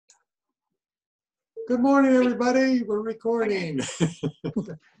Good morning, everybody. We're recording.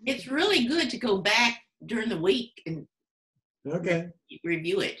 It's really good to go back during the week and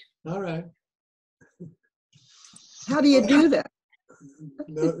review it. All right. How do you do that?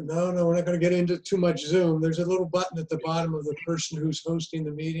 No, we're not going to get into too much Zoom. There's a little button at the bottom of the person who's hosting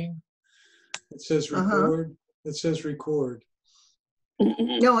the meeting. It says record. It says record.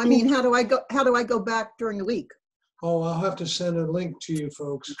 No, I mean, how do I go back during the week? Oh, I'll have to send a link to you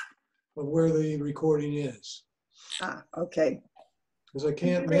folks of where the recording is. Ah, okay. Because I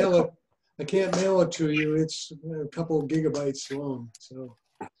can't mail it. I can't mail it to you. It's a couple of gigabytes long. So.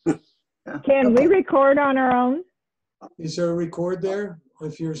 Can we record on our own? Is there a record there?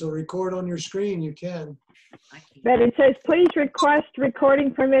 If there's a record on your screen, you can. But it says, please request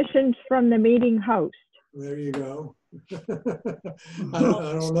recording permissions from the meeting host. There you go. I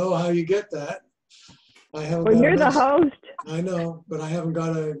don't know how you get that. I haven't. Well, you're the host. I know, but I haven't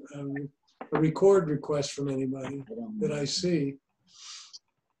got a record request from anybody that I see.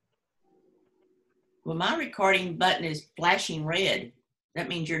 Well, my recording button is flashing red. That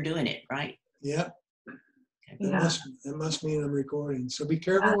means you're doing it, right? Yep. That must mean I'm recording. So be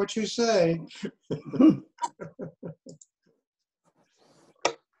careful what you say.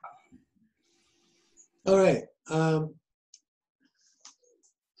 All right.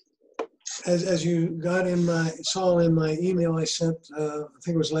 As you saw in my email I sent, I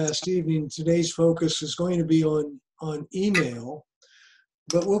think it was last evening, today's focus is going to be on email,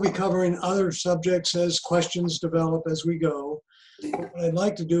 but we'll be covering other subjects as questions develop as we go. What I'd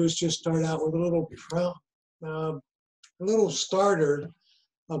like to do is just start out with a little starter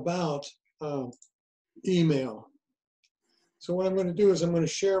about email. So what I'm going to do is I'm going to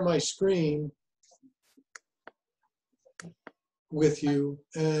share my screen with you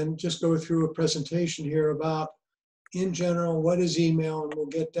and just go through a presentation here about, in general, what is email, and we'll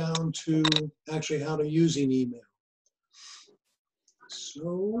get down to actually how to using email.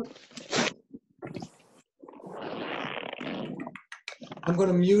 So I'm going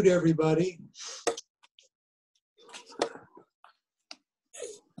to mute everybody.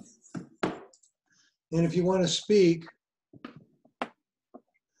 And if you want to speak,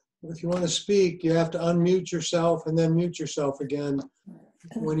 you have to unmute yourself and then mute yourself again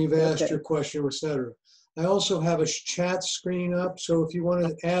when you've asked your question, etc. I also have a chat screen up, so if you want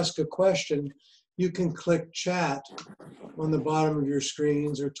to ask a question, you can click chat on the bottom of your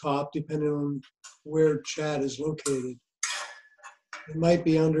screens or top, depending on where chat is located. It might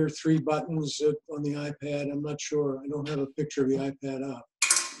be under 3 buttons on the iPad. I'm not sure. I don't have a picture of the iPad up.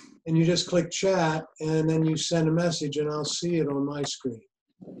 And you just click chat, and then you send a message, and I'll see it on my screen.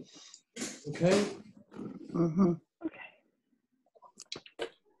 Okay? Mm-hmm.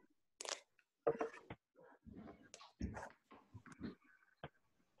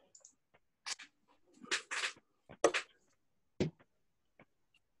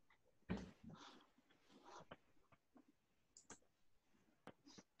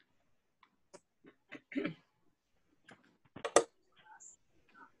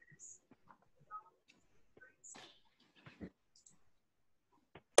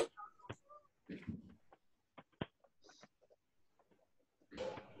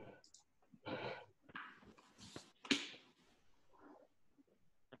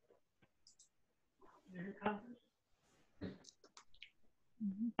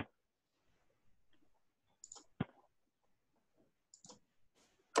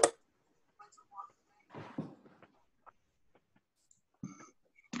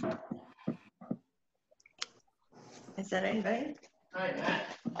 Is that anybody? Hi,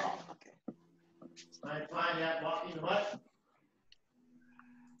 Matt. Oh, okay. I find that walking the butt.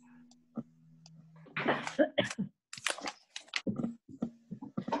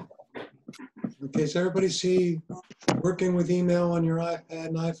 Okay, so everybody see working with email on your iPad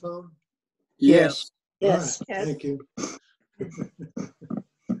and iPhone? Yes. Yes. All right, thank you.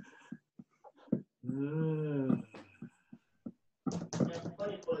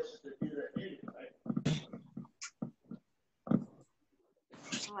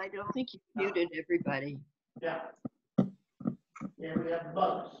 Well, I don't think you muted everybody. Yeah. Yeah, we have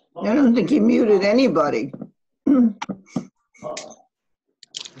bugs. I don't think he muted anybody.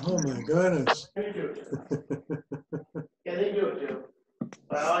 Oh my goodness. They do it. Yeah, they do it too.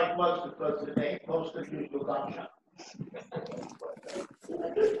 But I like bugs because they posted usual gotcha.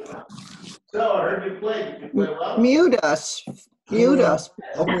 So I heard you play. Did you play well? Mute us. Mute us.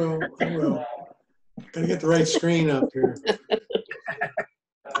 I will. Gotta get the right screen up here.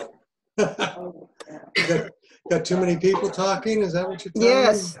 Got too many people talking? Is that what you're telling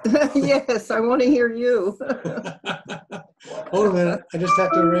Yes. Yes, I want to hear you. me? Hold a minute. I just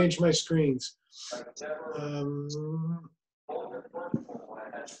have to arrange my screens. Um,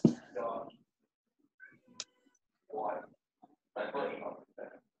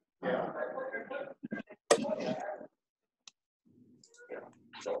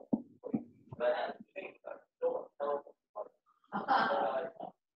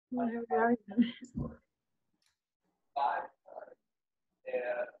 Whatever we are.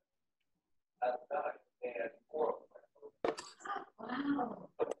 Wow.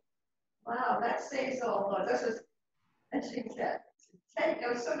 Wow, that saves all of this is, and she said, hey,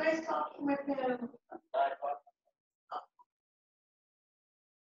 it was so nice talking with him.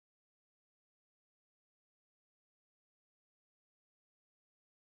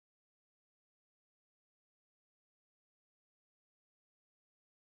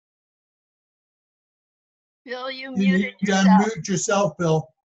 Bill, you you muted need to yourself. unmute yourself, Bill.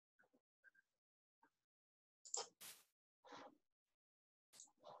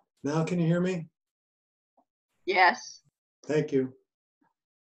 Now can you hear me? Yes. Thank you.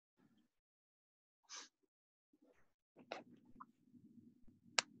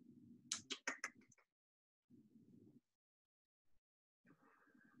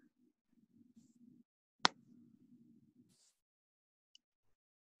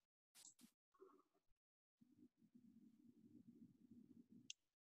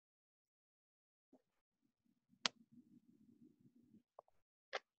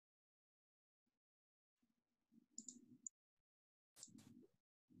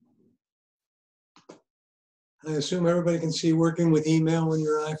 I assume everybody can see working with email on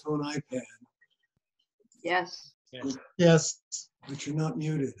your iPhone, iPad, Yes. Yes. but you're not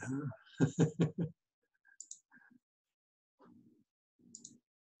muted, huh?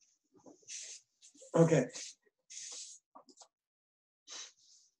 Okay.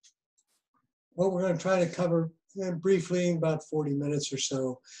 What we're going to try to cover briefly in about 40 minutes or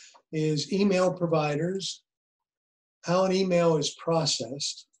so is email providers, how an email is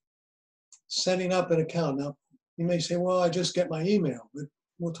processed, setting up an account. Now, you may say, well, I just get my email, but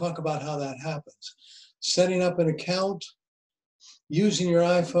we'll talk about how that happens. Setting up an account, using your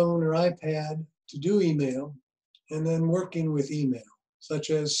iPhone or iPad to do email, and then working with email, such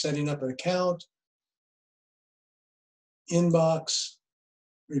as setting up an account, inbox,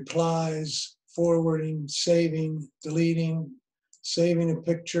 replies, forwarding, saving, deleting, saving a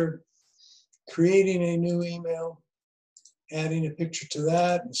picture, creating a new email, adding a picture to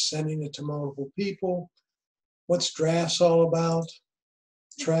that and sending it to multiple people. What's drafts all about?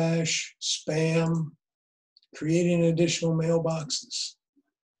 Trash, spam, creating additional mailboxes.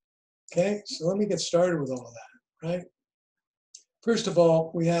 Okay, so let me get started with all that, right? First of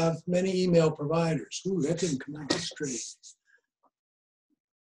all, we have many email providers. Ooh, that didn't come out straight.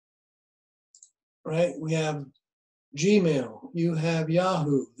 Right, we have Gmail, you have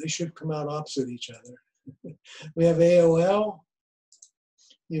Yahoo. They should come out opposite each other. We have AOL,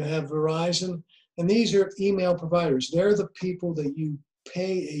 you have Verizon, and these are email providers. They're the people that you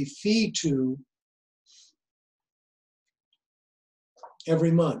pay a fee to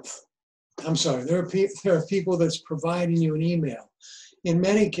every month. I'm sorry, there are people that's providing you an email. In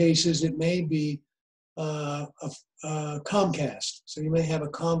many cases, it may be Comcast, so you may have a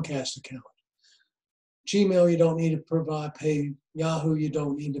Comcast account. Gmail, you don't need to pay. Yahoo, you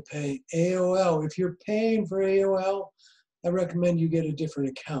don't need to pay. AOL, if you're paying for AOL, I recommend you get a different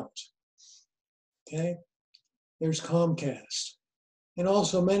account. Okay, there's Comcast. And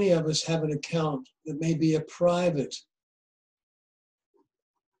also many of us have an account that may be a private,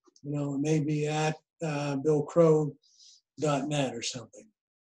 you know, it may be at billcrow.net or something.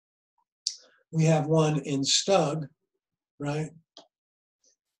 We have one in STUG, right?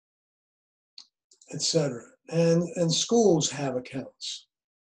 Etc. And schools have accounts.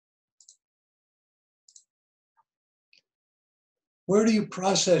 Where do you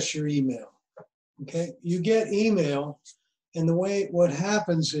process your email? Okay, you get email, and the way what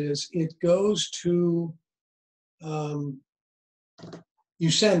happens is it goes to,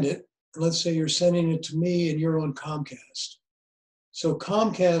 you send it. Let's say you're sending it to me and you're on Comcast. So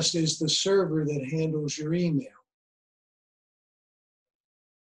Comcast is the server that handles your email.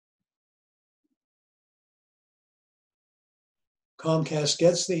 Comcast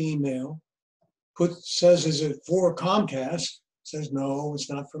gets the email, says, is it for Comcast? Says, no, it's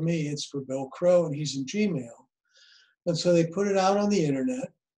not for me, it's for Bill Crow, and he's in Gmail. And so they put it out on the internet,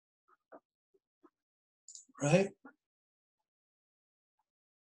 right?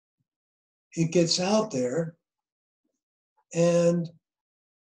 It gets out there and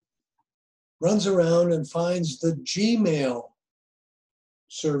runs around and finds the Gmail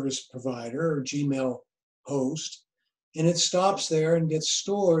service provider or Gmail host and it stops there and gets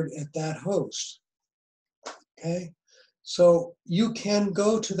stored at that host. Okay, so you can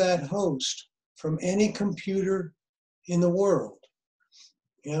go to that host from any computer in the world.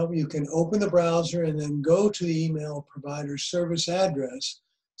 You know, you can open the browser and then go to the email provider's service address,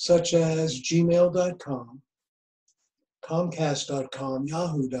 such as gmail.com, comcast.com,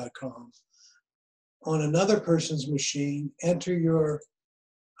 yahoo.com. On another person's machine, enter your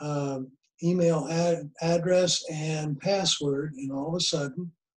email address and password, and all of a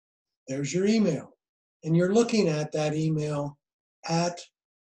sudden, there's your email. And you're looking at that email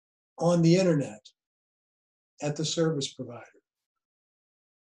on the internet at the service provider.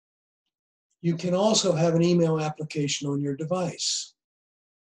 You can also have an email application on your device.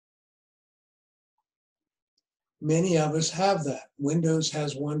 Many of us have that. Windows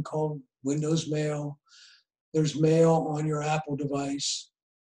has one called Windows Mail. There's Mail on your Apple device.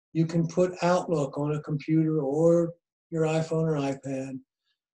 You can put Outlook on a computer or your iPhone or iPad.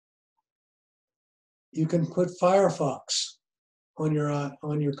 You can put Firefox on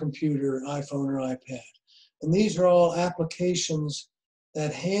your computer, iPhone or iPad. And these are all applications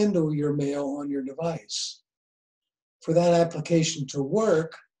that handle your mail on your device. For that application to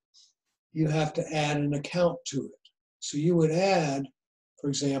work, you have to add an account to it. So you would add, for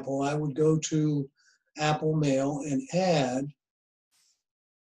example, I would go to Apple Mail and add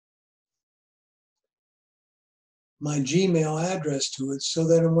my Gmail address to it, so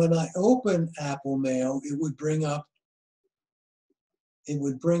that when I open Apple Mail, it would bring up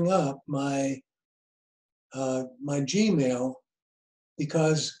my my Gmail,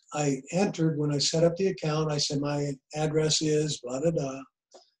 because I entered, when I set up the account, I said my address is blah, blah, blah,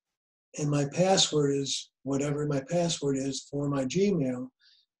 and my password is whatever my password is for my Gmail,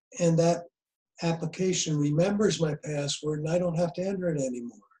 and that application remembers my password and I don't have to enter it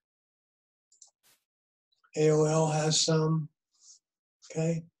anymore. AOL has some,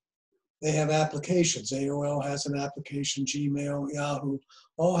 okay? They have applications. AOL has an application, Gmail, Yahoo,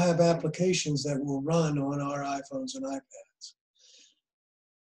 all have applications that will run on our iPhones and iPads.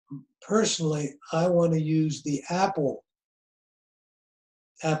 Personally, I want to use the Apple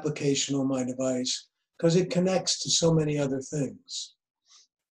application on my device because it connects to so many other things.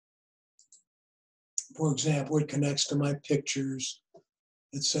 For example, it connects to my pictures,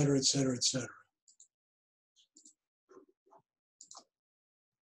 et cetera, et cetera, et cetera.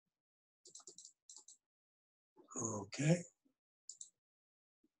 Okay.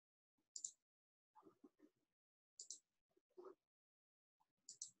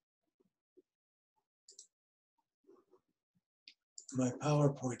 My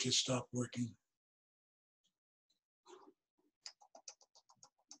PowerPoint just stopped working.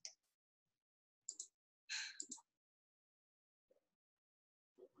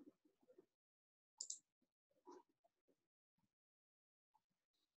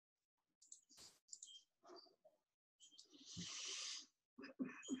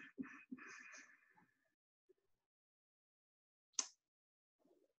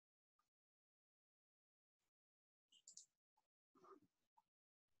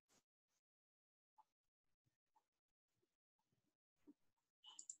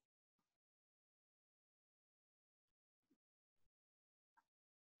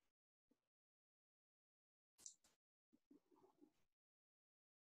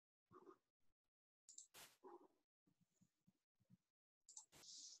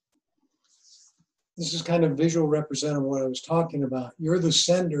 This is kind of visual representative of what I was talking about. You're the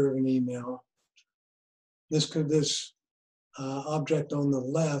sender of an email. This object on the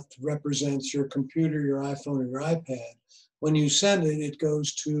left represents your computer, your iPhone, or your iPad. When you send it, it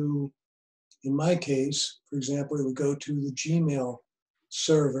goes to, in my case, for example, it would go to the Gmail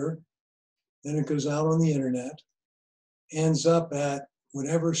server, then it goes out on the internet, ends up at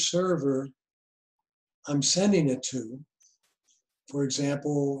whatever server I'm sending it to. For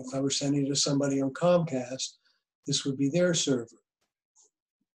example, if I were sending it to somebody on Comcast, this would be their server.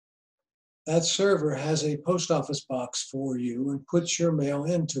 That server has a post office box for you and puts your mail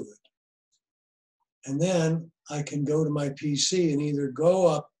into it. And then I can go to my PC and either go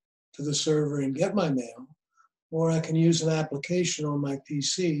up to the server and get my mail, or I can use an application on my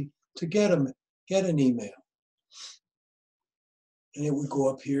PC to get an email. And it would go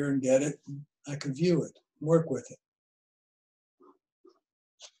up here and get it. And I could view it, work with it.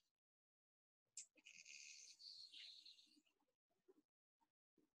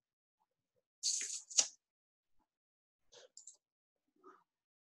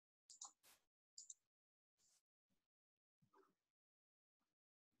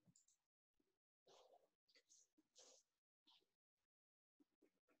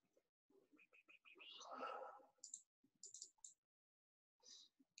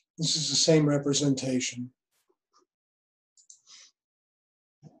 This is the same representation.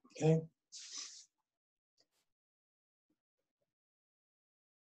 Okay.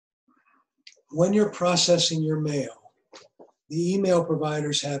 When you're processing your mail, the email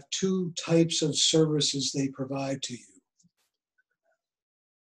providers have two types of services they provide to you.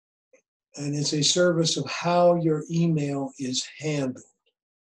 And it's a service of how your email is handled.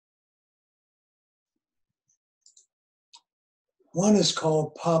 One is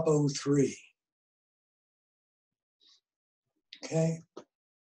called POP03. Okay?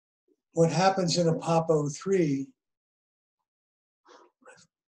 What happens in a POP03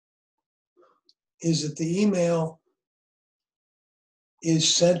 is that the email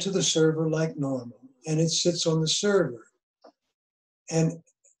is sent to the server like normal, and it sits on the server. And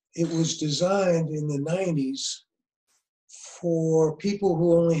it was designed in the 90s for people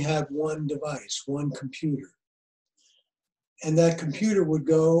who only had one device, one computer. And that computer would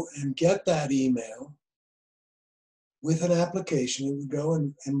go and get that email with an application. It would go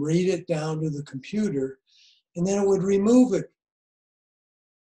and read it down to the computer, and then it would remove it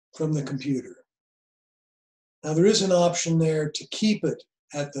from the computer. Now there is an option there to keep it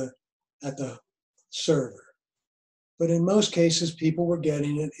at the server. But in most cases, people were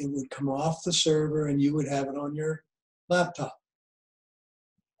getting it. It would come off the server and you would have it on your laptop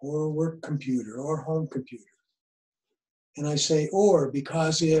or work computer or home computer. And I say or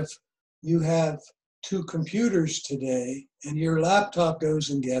because if you have two computers today and your laptop goes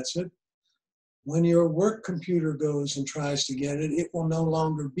and gets it, when your work computer goes and tries to get it, it will no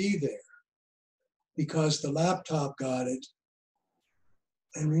longer be there because the laptop got it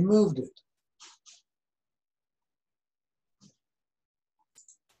and removed it.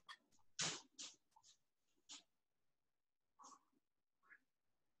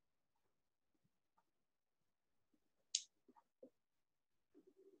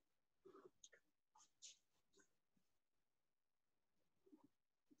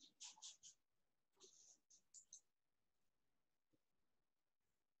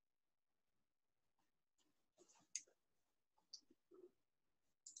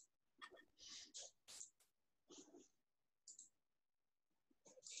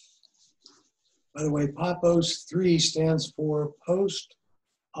 By the way, POP03 stands for Post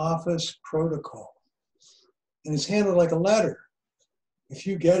Office Protocol. And it's handled like a letter. If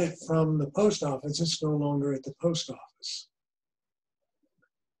you get it from the post office, it's no longer at the post office.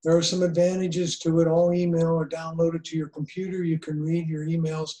 There are some advantages to it. All email are downloaded to your computer. You can read your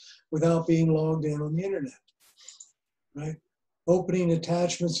emails without being logged in on the internet, right? Opening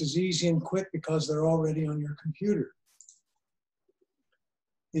attachments is easy and quick because they're already on your computer.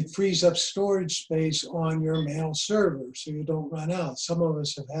 It frees up storage space on your mail server so you don't run out. Some of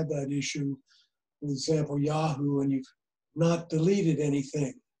us have had that issue, for example, Yahoo, and you've not deleted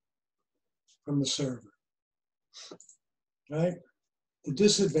anything from the server, right? The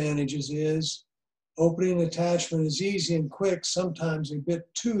disadvantages is opening attachment is easy and quick, sometimes a bit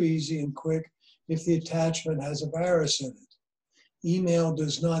too easy and quick if the attachment has a virus in it. Email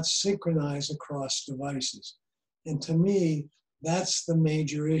does not synchronize across devices. And to me, that's the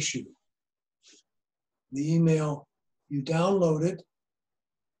major issue. The email, you download it,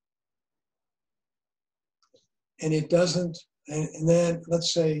 and it doesn't, and then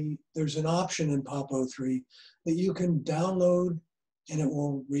let's say there's an option in POP03 that you can download and it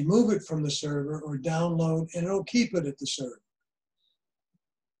will remove it from the server, or download and it'll keep it at the server.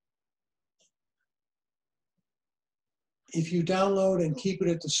 If you download and keep it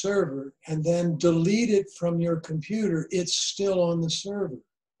at the server and then delete it from your computer, it's still on the server.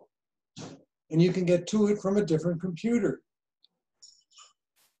 And you can get to it from a different computer.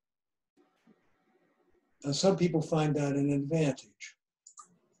 Now, some people find that an advantage,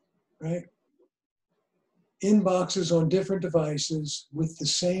 right? Inboxes on different devices with the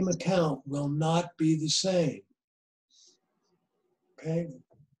same account will not be the same, okay?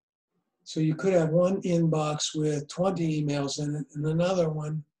 So you could have one inbox with 20 emails in it and another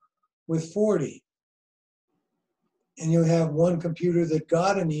one with 40. And you have one computer that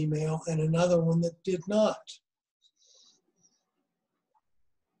got an email and another one that did not.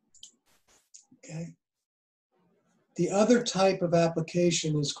 Okay. The other type of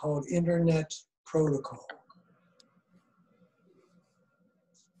application is called Internet Protocol.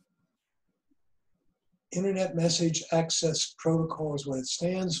 Internet Message Access Protocol is what it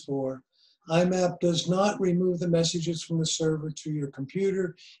stands for. IMAP does not remove the messages from the server to your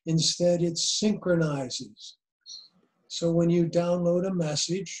computer. Instead, it synchronizes. So when you download a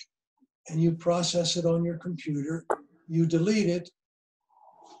message and you process it on your computer, you delete it,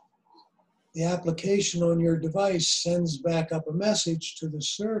 the application on your device sends back up a message to the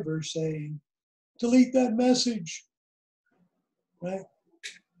server saying, delete that message, right?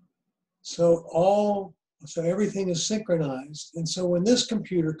 So everything is synchronized. And so when this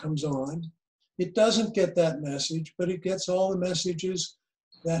computer comes on, it doesn't get that message, but it gets all the messages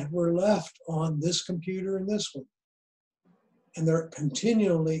that were left on this computer and this one. And they're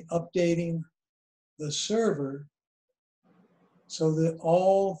continually updating the server so that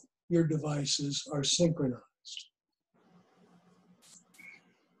all your devices are synchronized.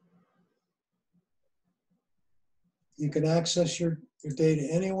 You can access your data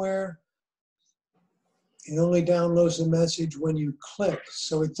anywhere. It only downloads the message when you click.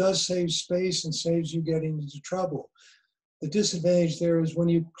 So it does save space and saves you getting into trouble. The disadvantage there is when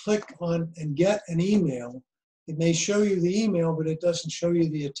you click on and get an email, it may show you the email, but it doesn't show you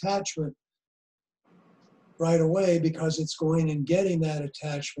the attachment right away because it's going and getting that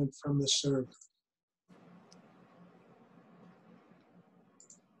attachment from the server.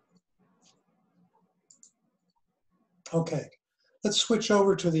 Okay, let's switch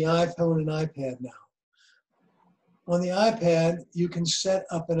over to the iPhone and iPad now. On the iPad, you can set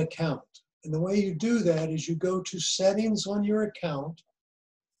up an account. And the way you do that is you go to settings on your account.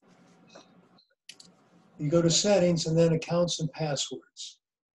 You go to settings and then accounts and passwords.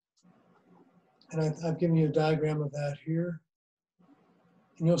 And I've given you a diagram of that here.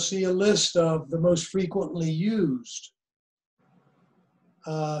 And you'll see a list of the most frequently used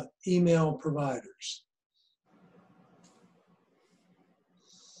email providers.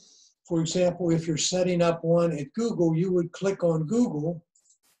 For example, if you're setting up one at Google, you would click on Google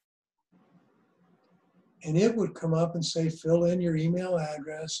and it would come up and say, fill in your email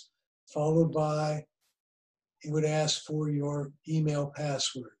address, followed by, it would ask for your email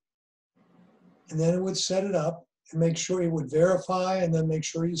password. And then it would set it up and make sure it would verify and then make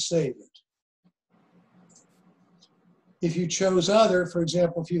sure you save it. If you chose other, for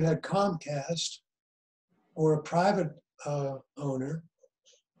example, if you had Comcast or a private owner,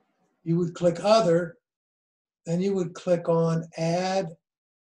 you would click other, then you would click on add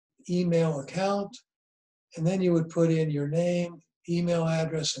email account, and then you would put in your name, email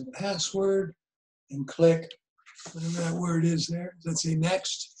address, and password, and click whatever that word is there. Let's say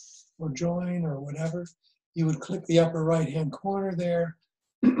next or join or whatever. You would click the upper right-hand corner there,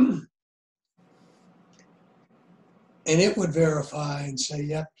 and it would verify and say,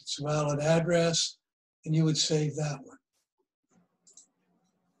 yep, it's a valid address, and you would save that one.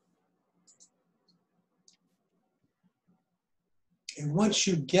 And once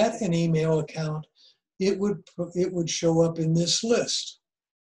you get an email account, it would show up in this list.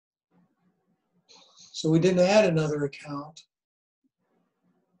 So we didn't add another account.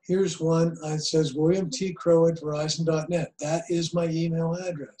 Here's one. It says williamtcrow@verizon.net. That is my email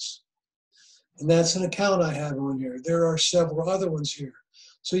address. And that's an account I have on here. There are several other ones here.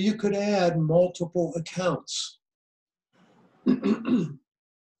 So you could add multiple accounts.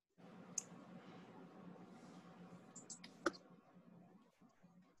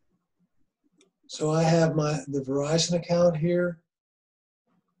 So I have the Verizon account here.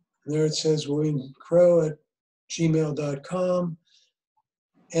 There it says williamcrow@gmail.com.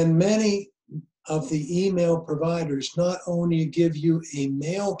 And many of the email providers not only give you a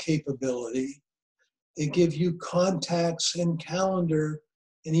mail capability, they give you contacts and calendar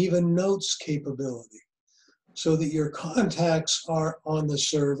and even notes capability so that your contacts are on the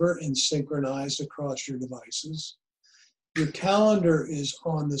server and synchronized across your devices. Your calendar is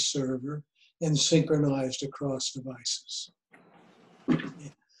on the server and synchronized across devices.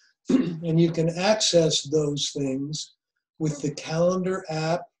 And you can access those things with the Calendar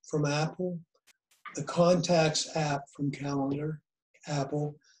app from Apple, the Contacts app from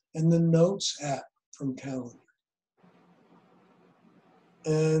Apple, and the Notes app from Calendar.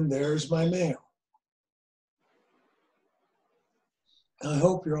 And there's my mail. I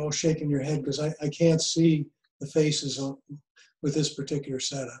hope you're all shaking your head because I can't see the faces with this particular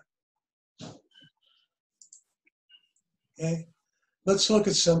setup. Okay, let's look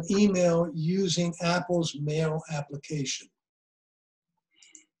at some email using Apple's mail application.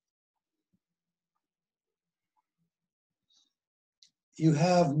 You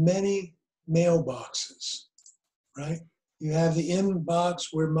have many mailboxes, right? You have the inbox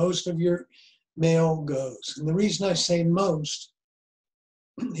where most of your mail goes. And the reason I say most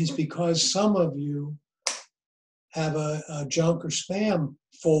is because some of you have a junk or spam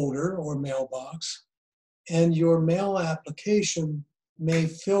folder or mailbox, and your mail application may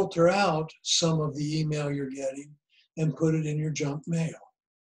filter out some of the email you're getting and put it in your junk mail.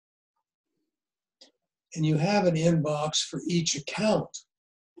 And you have an inbox for each account.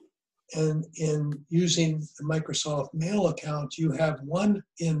 And in using the Microsoft Mail account, you have one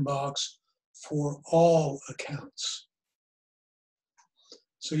inbox for all accounts.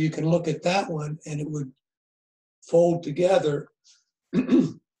 So you can look at that one and it would fold together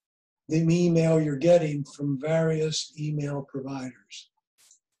the email you're getting from various email providers.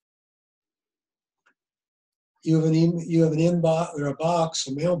 You have an inbox or a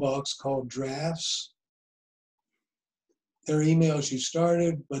mailbox called drafts. They're emails you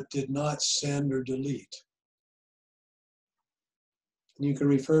started but did not send or delete. And you can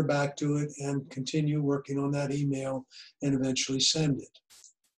refer back to it and continue working on that email and eventually send it.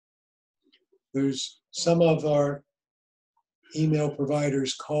 There's some of our email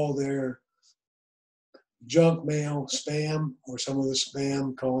providers call their junk mail spam, or some of the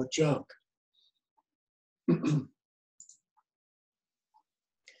spam call it junk.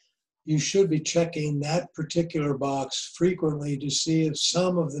 You should be checking that particular box frequently to see if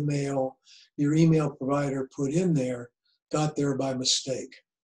some of the mail your email provider put in there got there by mistake.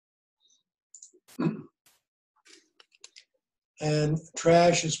 And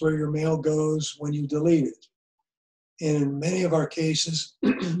trash is where your mail goes when you delete it. And in many of our cases,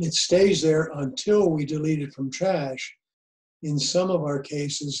 it stays there until we delete it from trash. In some of our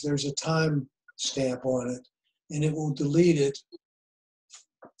cases, there's a time stamp on it, and it will delete it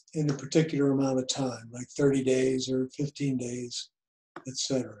in a particular amount of time, like 30 days or 15 days,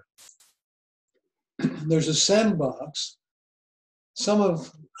 etc. There's a send box.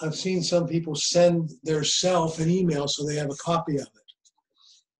 I've seen some people send their self an email so they have a copy of it.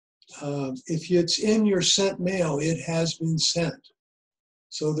 If it's in your sent mail, it has been sent.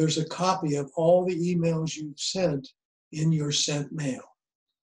 So there's a copy of all the emails you've sent in your sent mail.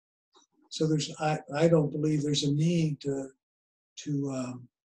 So I don't believe there's a need to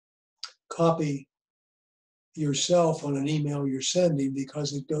copy yourself on an email you're sending,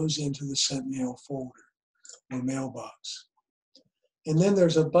 because it goes into the sent mail folder or mailbox. And then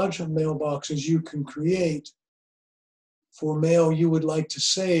there's a bunch of mailboxes you can create for mail you would like to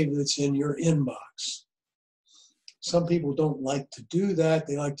save that's in your inbox. Some people don't like to do that.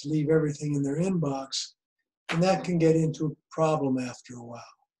 They like to leave everything in their inbox, and that can get into a problem after a while.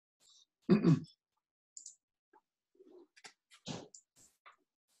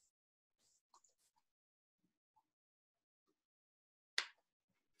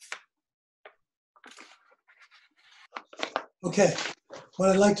 Okay, what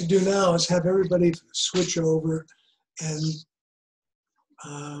I'd like to do now is have everybody switch over and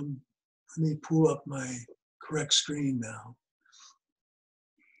let me pull up my correct screen now.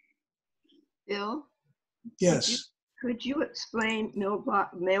 Bill, Yes. could you explain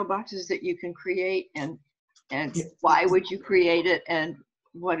mailboxes that you can create, and Yeah. why would you create it, and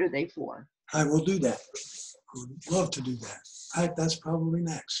what are they for? I will do that. I would love to do that. In fact, that's probably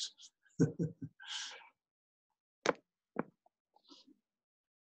next.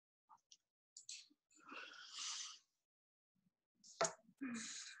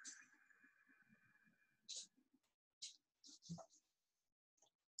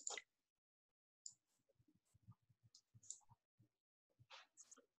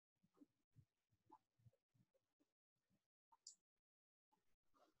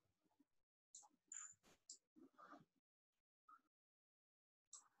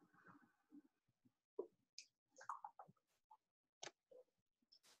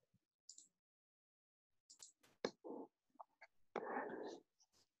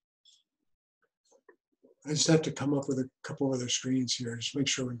 I just have to come up with a couple other screens here, just make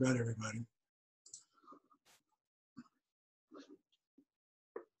sure we've got everybody.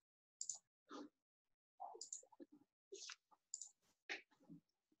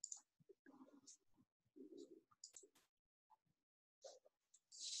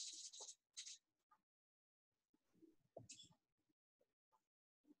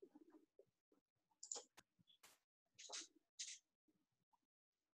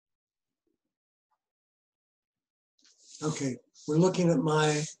 Okay, we're looking at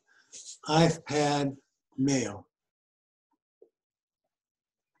my iPad mail.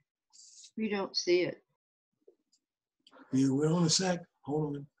 We don't see it. You will in a sec,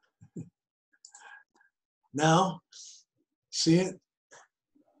 hold on. Now, see it?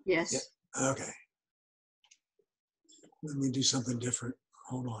 Yes. Yeah. Okay. Let me do something different,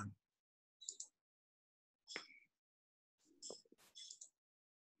 hold on.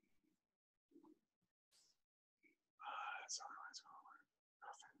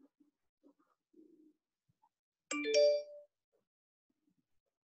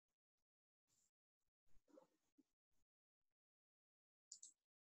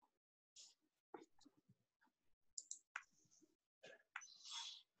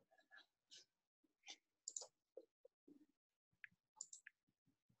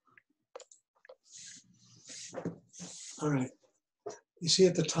 All right. You see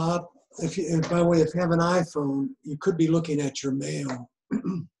at the top, if you, and by the way, if you have an iPhone, you could be looking at your mail.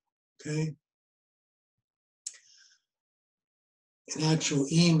 Okay. An actual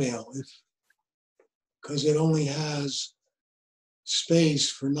email, because it only has space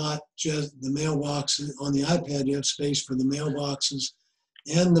for not just the mailboxes. On the iPad, you have space for the mailboxes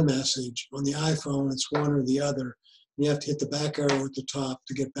and the message. On the iPhone, it's one or the other. You have to hit the back arrow at the top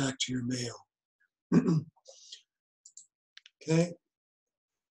to get back to your mail. Okay.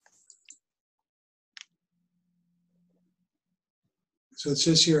 So it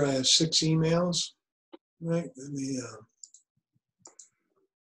says here I have 6 emails, right? Let me,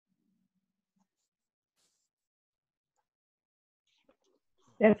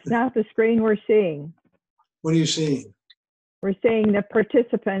 That's not the screen we're seeing. what are you seeing? We're seeing the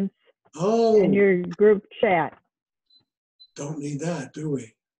participants Oh, in your group chat. don't need that, do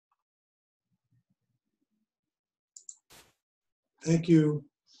we? Thank you.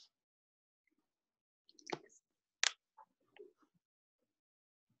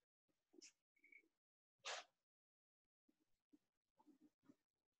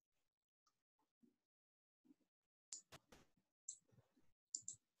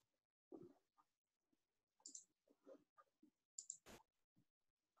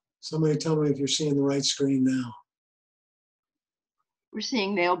 Somebody tell me if you're seeing the right screen now. We're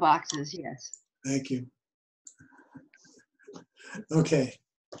seeing mailboxes, yes. Thank you. Okay.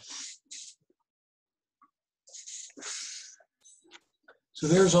 So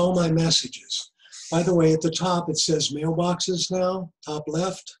there's all my messages. By the way, at the top, it says mailboxes now, top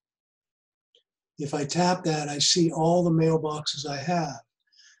left. If I tap that, I see all the mailboxes I have.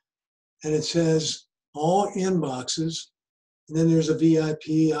 And it says all inboxes. And then there's a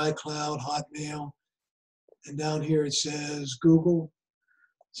VIP, iCloud, Hotmail. And down here it says Google.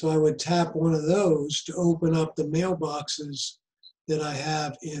 So I would tap one of those to open up the mailboxes that I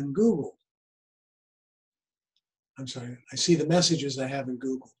have in Google. I'm sorry, I see the messages I have in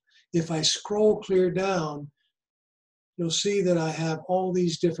Google. If I scroll clear down, you'll see that I have all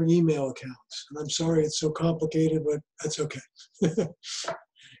these different email accounts. And I'm sorry it's so complicated, but that's okay.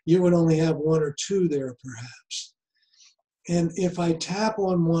 You would only have 1 or 2 there perhaps. And if I tap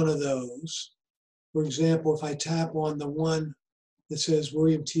on one of those, for example, if I tap on the one that says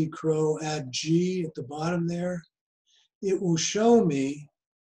William T. Crow, add G at the bottom there, it will show me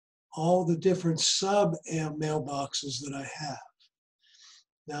all the different sub mailboxes that I have.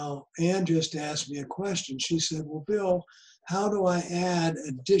 Now, Ann just asked me a question. She said, well, Bill, how do I add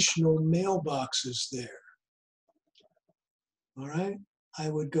additional mailboxes there? All right, I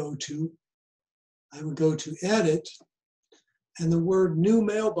would go to edit, and the word new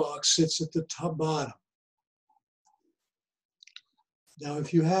mailbox sits at the top bottom. Now,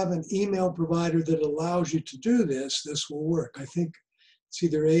 if you have an email provider that allows you to do this, this will work. I think it's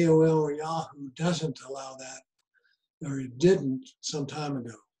either AOL or Yahoo doesn't allow that, or it didn't some time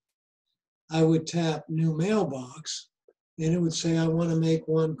ago. I would tap new mailbox, and it would say, I want to make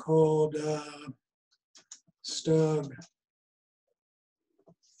one called STUG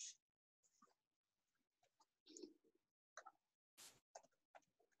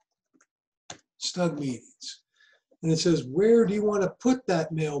meetings. And it says, where do you want to put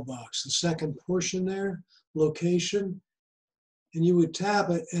that mailbox? The second portion there, location. And you would tap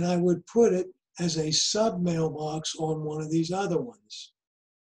it, and I would put it as a sub mailbox on one of these other ones.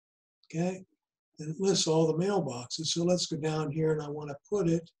 Okay? And it lists all the mailboxes. So let's go down here, and I want to put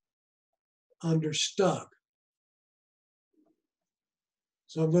it under STUG.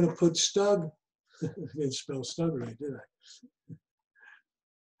 So I'm going to put STUG. I didn't spell STUG right, did I?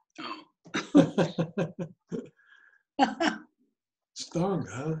 STUG,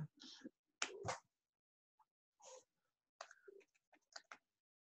 huh?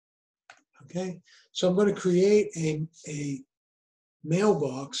 Okay, so I'm going to create a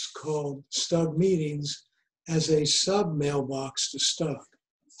mailbox called STUG Meetings as a sub mailbox to STUG.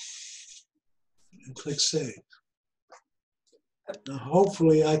 And click Save. Now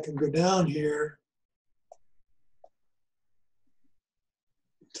hopefully I can go down here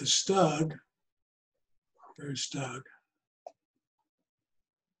to STUG. There's STUG.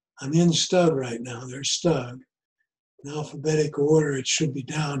 I'm in STUG right now. There's STUG. In alphabetical order, it should be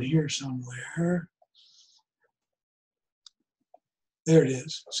down here somewhere. There it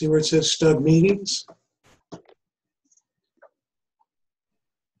is. See where it says STUG Meetings?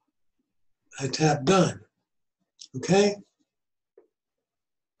 I tap Done. Okay?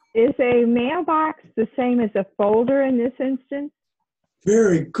 Is a mailbox the same as a folder in this instance?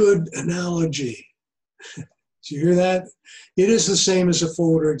 Very good analogy. Did you hear that? It is the same as a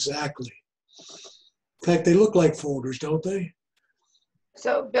folder exactly. In fact, they look like folders, don't they?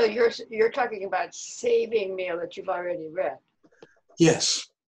 So, Bill, you're talking about saving mail that you've already read. Yes.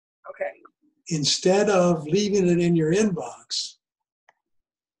 Okay. Instead of leaving it in your inbox,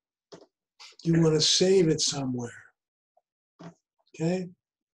 you want to save it somewhere. Okay?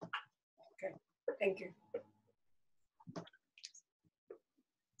 Thank you.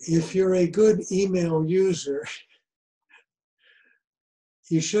 If you're a good email user,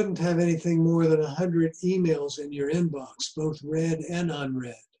 you shouldn't have anything more than 100 emails in your inbox, both read and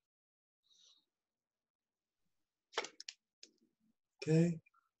unread. Okay?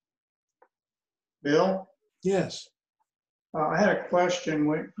 Bill, Yes. I had a question.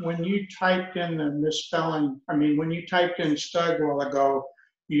 When you typed in the misspelling, when you typed in STUG a while ago,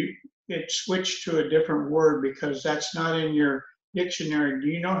 it switched to a different word because that's not in your dictionary. Do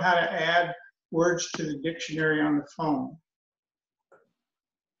you know how to add words to the dictionary on the phone?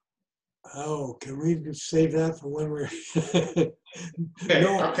 Oh, can we save that for when we're... Okay,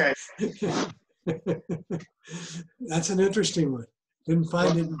 No. okay. That's an interesting one. Didn't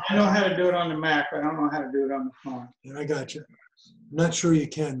find it. I know how to do it on the Mac, but I don't know how to do it on the phone. Yeah, I got you. I'm not sure you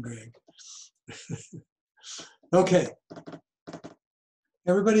can, Greg. Okay.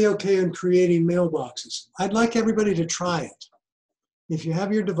 Everybody okay in creating mailboxes? I'd like everybody to try it. If you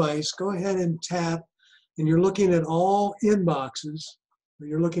have your device, go ahead and tap, and you're looking at all inboxes, or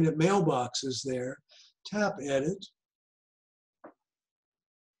you're looking at mailboxes there, tap Edit,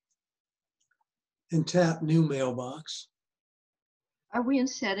 and tap New Mailbox. Are we in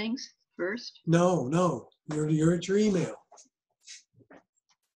settings first? No, no, you're at your email.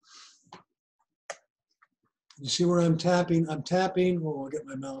 You see where I'm tapping? I'm tapping. Oh, I'll get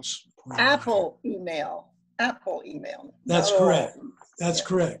my mouse. Apple email. Apple email. That's No. correct. That's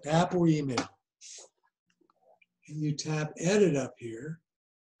correct. Apple email. And you tap Edit up here.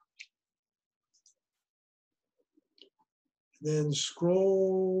 Then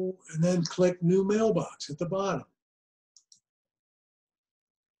scroll and then click New Mailbox at the bottom.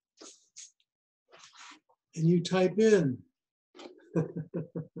 And you type in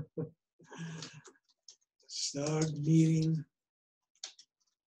STUG meeting.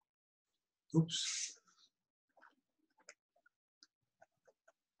 Oops.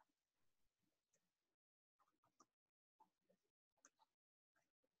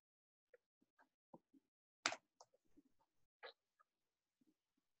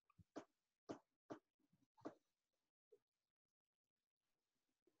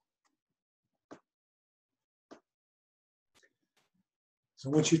 So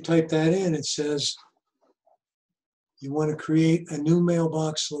once you type that in, it says you want to create a new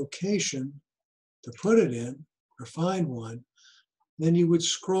mailbox location to put it in or find one. Then you would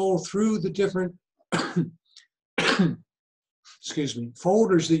scroll through the different excuse me,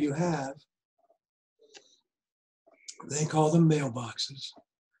 folders that you have. They call them mailboxes.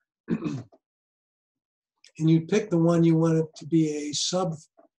 And you pick the one you want it to be a sub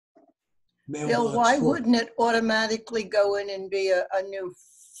mailbox. Bill, why for. wouldn't it automatically go in and be a new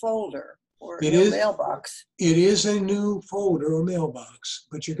folder or a It new is- mailbox? It is a new folder or mailbox,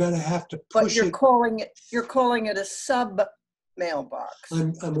 but you're going to have to But push you're it. calling it a sub mailbox.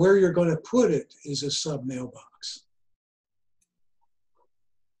 And where you're going to put it is a sub mailbox.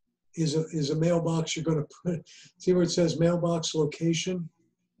 Is a mailbox you're going to put. See where it says mailbox location?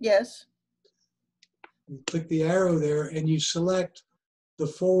 Yes. You click the arrow there and you select the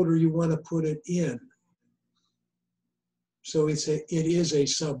folder you want to put it in. So it is a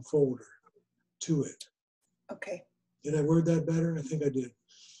subfolder to it. Okay. Did I word that better? I think I did.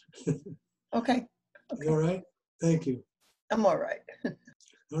 Okay. You all right? Thank you. I'm all right.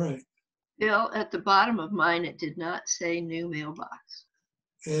 All right. Bill, at the bottom of mine, it did not say new mailbox.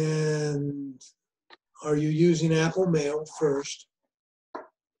 And are you using Apple Mail first?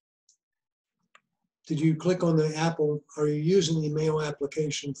 Did you click on the Apple? Are you using the mail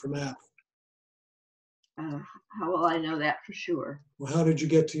application from Apple? How will I know that for sure? Well, how did you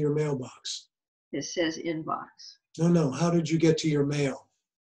get to your mailbox? It says inbox. No. How did you get to your mail?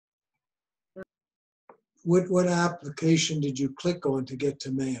 What application did you click on to get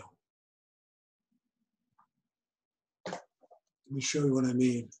to mail? Let me show you what I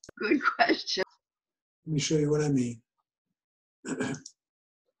mean. Good question. Let me show you what I mean.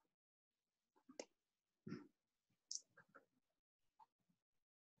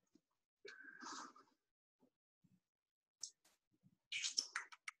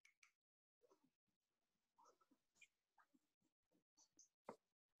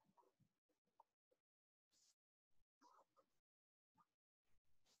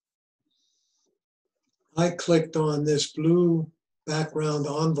 I clicked on this blue background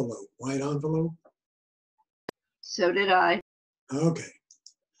envelope, white envelope. So did I. Okay.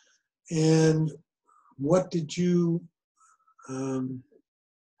 And what did you, when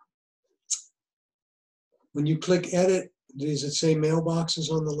you click edit, does it say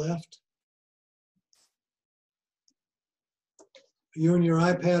mailboxes on the left? Are you on your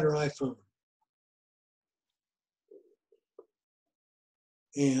iPad or iPhone?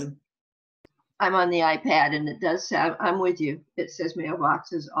 And I'm on the iPad and it does have, I'm with you. It says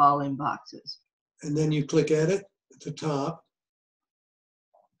mailboxes, all inboxes. and then you click edit at the top.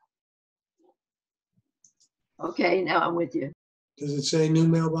 Okay, now I'm with you. Does it say new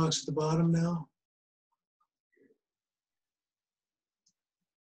mailbox at the bottom now?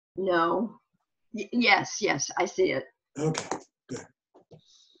 No. Yes, yes, I see it. Okay, good.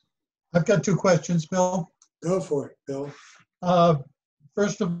 I've got two questions, Bill. Go for it, Bill.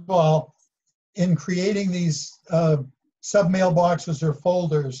 First of all, in creating these sub mailboxes or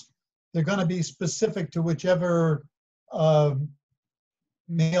folders, they're going to be specific to whichever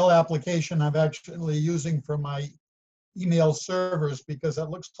mail application I'm actually using for my email servers, because it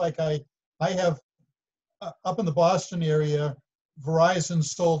looks like I have up in the Boston area, Verizon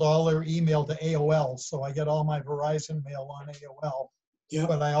sold all their email to AOL, so I get all my Verizon mail on AOL. Yeah.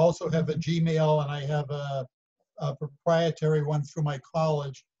 But I also have a Gmail and I have a proprietary one through my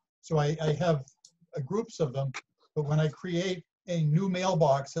college. So I have groups of them. But when I create a new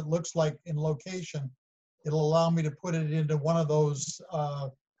mailbox, it looks like in location, it'll allow me to put it into one of those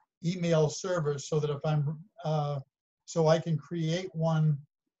email servers so that if I'm, so I can create one.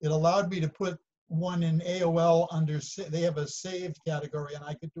 It allowed me to put one in AOL under, they have a saved category and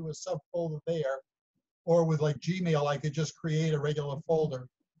I could do a subfolder there. Or with like Gmail, I could just create a regular folder.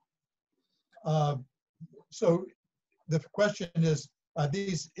 So the question is,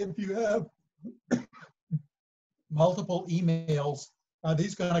 these, if you have multiple emails, are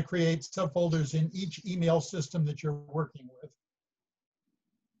these going to create subfolders in each email system that you're working with?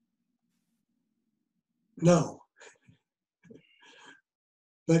 No.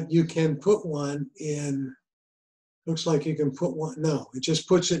 But you can put one in, looks like you can put one, no, it just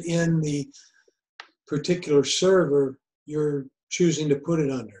puts it in the particular server you're choosing to put it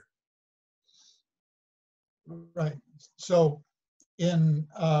under. Right. So in,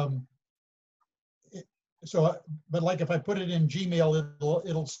 but like if I put it in Gmail,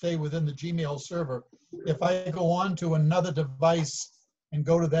 it'll stay within the Gmail server. If I go on to another device and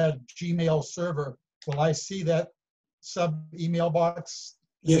go to that Gmail server, will I see that sub email box?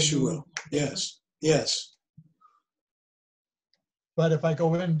 Yes, you will. Yes, yes. But if I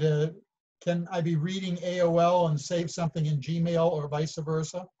go into, can I be reading AOL and save something in Gmail or vice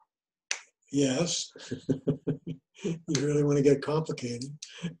versa? Yes. You really want to get complicated.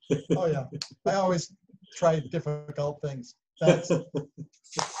 Oh yeah, I always try difficult things. Thanks.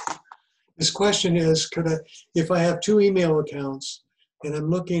 This question is, could I, if I have two email accounts and I'm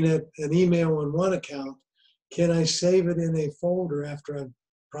looking at an email on one account, can I save it in a folder after I've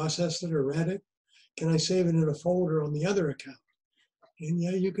processed it or read it? Can I save it in a folder on the other account? And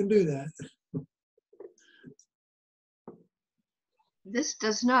yeah, you can do that.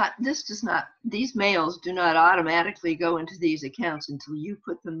 These mails do not automatically go into these accounts until you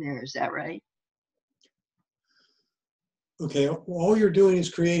put them there. Is that right? Okay, all you're doing is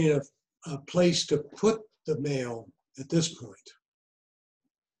creating a place to put the mail at this point.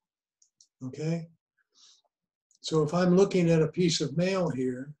 Okay? So if I'm looking at a piece of mail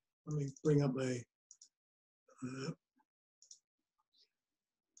here, let me bring up my,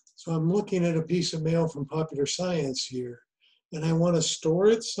 so I'm looking at a piece of mail from Popular Science here, and I want to store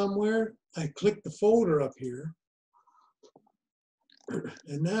it somewhere. I click the folder up here,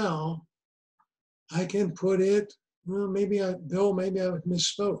 and now I can put it, well, Bill, maybe I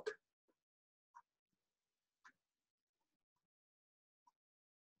misspoke.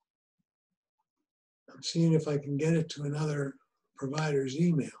 I'm seeing if I can get it to another provider's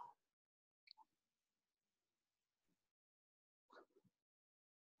email.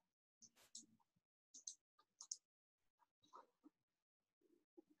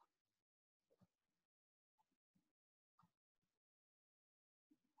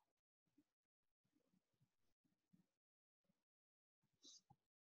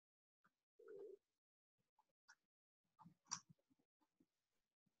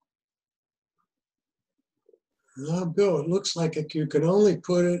 Bill, it looks like you can only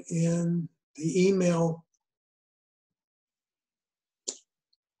put it in the email.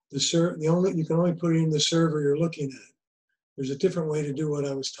 You can only put it in the server you're looking at. There's a different way to do what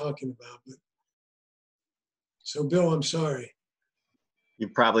I was talking about. So Bill, I'm sorry. You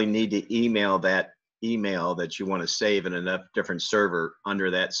probably need to email that email that you want to save in a different server under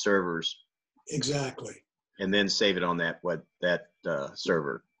that server's. Exactly. and then save it on that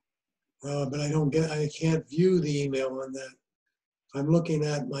server. But I can't view the email on that. I'm looking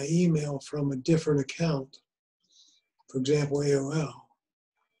at my email from a different account, for example, AOL.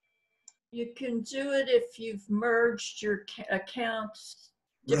 You can do it if you've merged your accounts,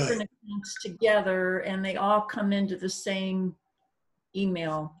 different accounts together, and they all come into the same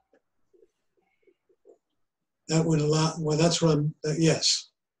email. That would allow, well, that's what I'm, yes.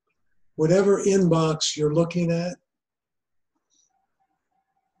 Whatever inbox you're looking at,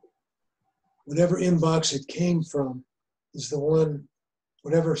 whatever inbox it came from is the one,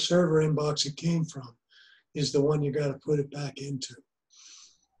 whatever server inbox it came from is the one you got to put it back into.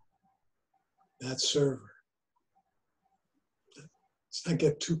 That server. Let's not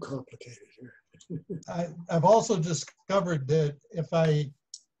get too complicated here. I've also discovered that if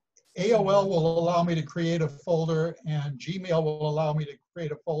AOL will allow me to create a folder and Gmail will allow me to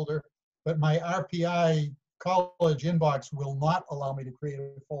create a folder, but my RPI college inbox will not allow me to create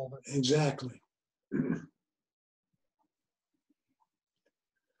a folder. Exactly.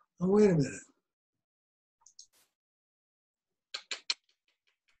 Oh, wait a minute.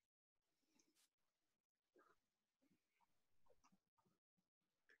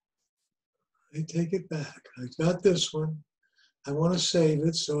 I take it back. I got this one. I want to save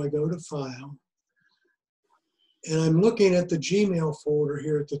it, so I go to File. And I'm looking at the Gmail folder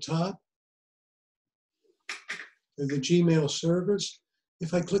here at the top. The Gmail servers.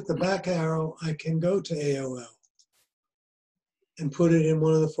 If I click the back arrow, I can go to AOL and put it in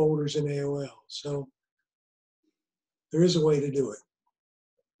one of the folders in AOL. So there is a way to do it.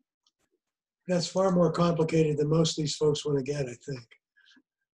 That's far more complicated than most of these folks want to get, I think.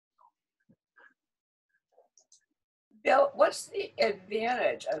 Bill, what's the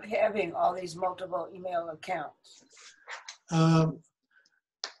advantage of having all these multiple email accounts? I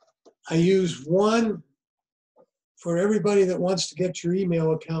use one for everybody that wants to get your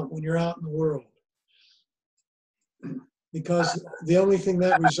email account when you're out in the world. Because the only thing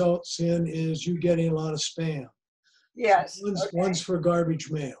that results in is you getting a lot of spam. Yes. One's for garbage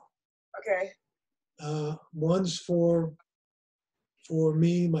mail. Okay. One's for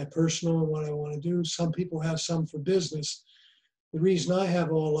me, my personal, and what I want to do. Some people have some for business. The reason I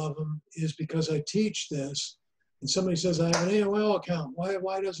have all of them is because I teach this, and somebody says, I have an AOL account.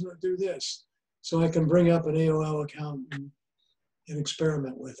 Why doesn't it do this? So I can bring up an AOL account and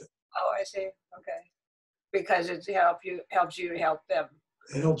experiment with it. Oh, I see. Okay. Because it helps you help them.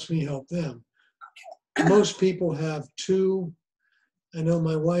 It helps me help them. Most people have two. I know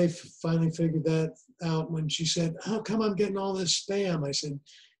my wife finally figured that out when she said, how come I'm getting all this spam? I said,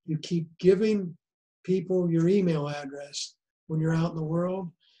 you keep giving people your email address when you're out in the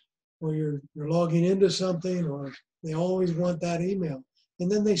world, or you're logging into something, or they always want that email. And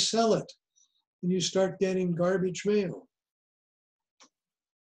then they sell it, and you start getting garbage mail.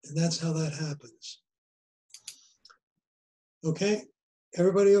 And that's how that happens. Okay,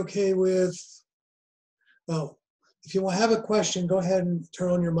 everybody okay with, well, if you have a question, go ahead and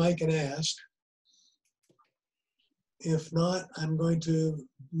turn on your mic and ask. If not, I'm going to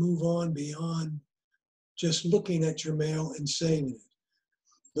move on beyond just looking at your mail and saving it.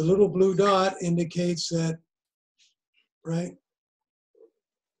 The little blue dot indicates that, right,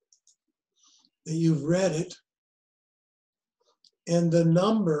 that you've read it. And the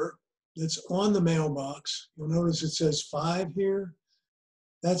number that's on the mailbox, you'll notice it says 5 here.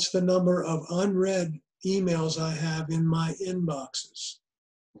 That's the number of unread emails I have in my inboxes.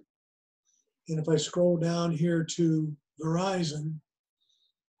 And if I scroll down here to Verizon,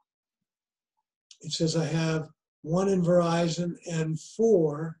 it says I have 1 in Verizon and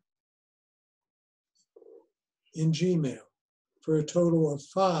 4 in Gmail for a total of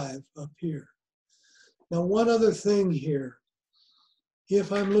 5 up here. Now, one other thing here.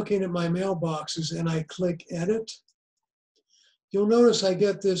 If I'm looking at my mailboxes and I click Edit, you'll notice I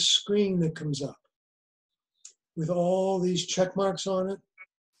get this screen that comes up with all these check marks on it.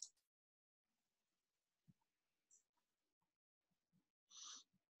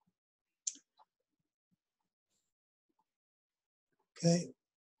 Okay.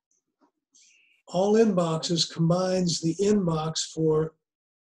 All inboxes combines the inbox for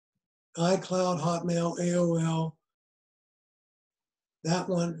iCloud, Hotmail, AOL, that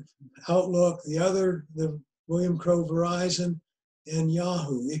one, Outlook, the other, the William Crowe Verizon, and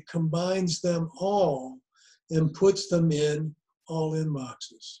Yahoo. It combines them all and puts them in all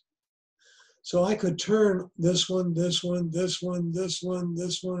inboxes. So I could turn this one, this one, this one, this one,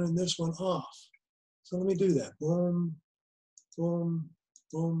 this one, and this one off. So let me do that. Boom, boom,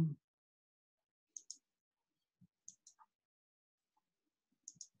 boom.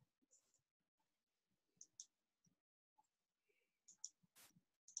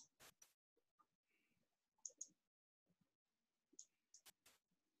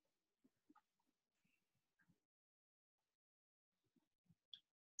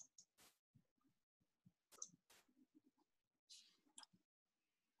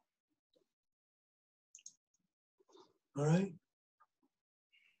 All right.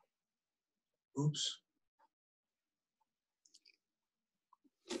 Oops.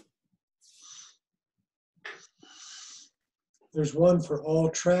 There's one for all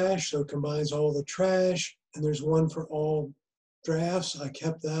trash, so it combines all the trash, and there's one for all drafts. I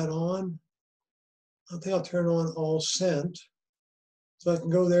kept that on. I think I'll turn on all sent, so I can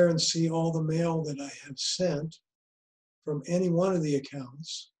go there and see all the mail that I have sent from any one of the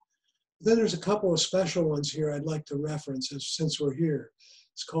accounts. Then there's a couple of special ones here I'd like to reference since we're here.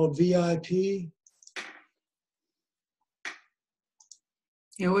 It's called VIP.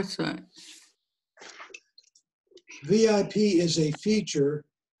 Yeah, what's that? VIP is a feature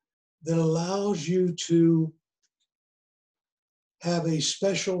that allows you to have a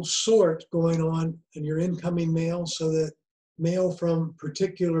special sort going on in your incoming mail so that mail from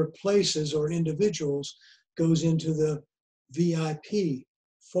particular places or individuals goes into the VIP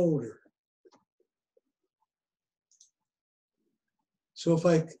folder. So if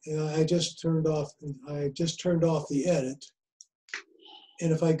I just turned off the edit,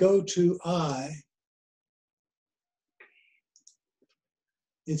 and if I go to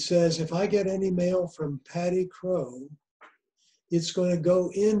it says if I get any mail from Patty Crow, it's going to go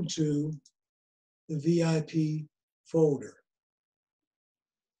into the VIP folder.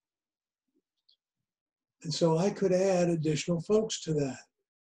 And so I could add additional folks to that.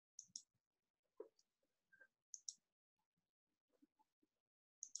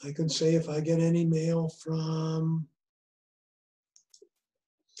 I can say if I get any mail from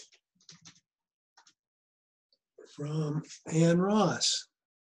Ann Ross,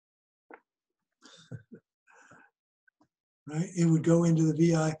 right? It would go into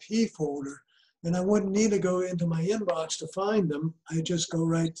the VIP folder, and I wouldn't need to go into my inbox to find them. I just go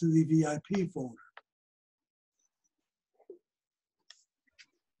right to the VIP folder.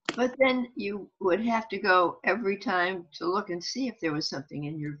 But then you would have to go every time to look and see if there was something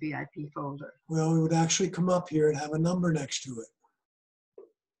in your VIP folder. Well, it would actually come up here and have a number next to it.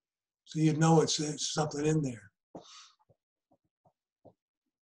 So you'd know it's something in there.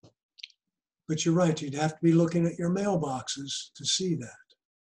 But you're right, you'd have to be looking at your mailboxes to see that.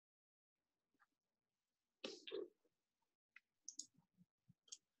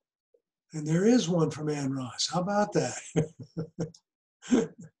 And there is one from Ann Ross. How about that?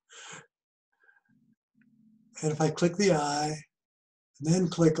 And if I click the I, and then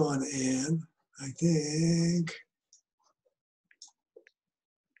click on Ann, I think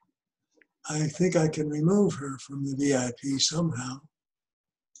I can remove her from the VIP somehow.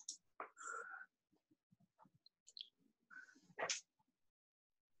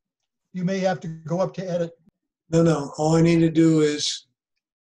 You may have to go up to edit. No, all I need to do is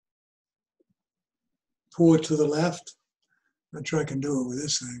pull it to the left. I'm not sure I can do it with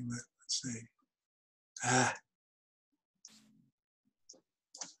this thing, but let's see.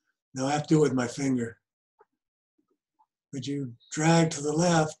 Now I have to do it with my finger. But you drag to the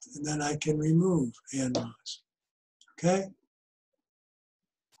left, and then I can remove Ann Ross. Okay?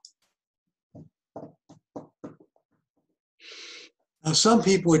 Now some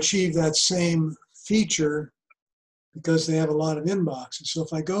people achieve that same feature because they have a lot of inboxes. So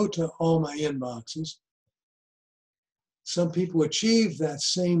if I go to all my inboxes, some people achieve that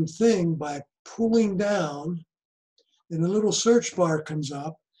same thing by pulling down, and a little search bar comes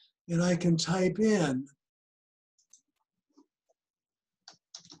up, and I can type in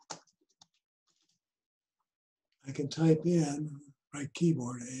right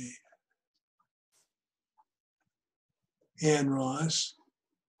keyboard Ann Ross,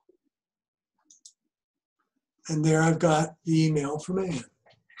 and there I've got the email from Ann,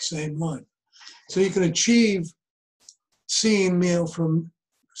 same one. So you can achieve seeing mail from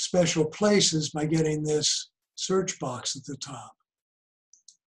special places by getting this search box at the top.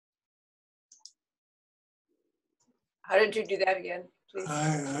 How did you do that again, please?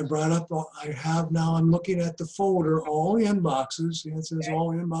 I brought up, I'm looking at the folder, all inboxes. It says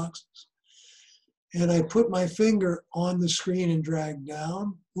all inboxes. And I put my finger on the screen and drag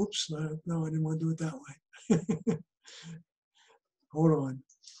down. Oops, no, I didn't want to do it that way. Hold on.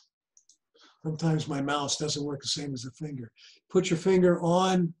 Sometimes my mouse doesn't work the same as the finger. Put your finger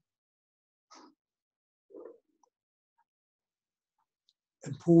on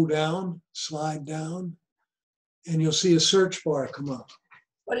and pull down, slide down, and you'll see a search bar come up.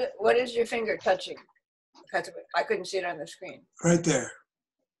 What is your finger touching? I couldn't see it on the screen. Right there.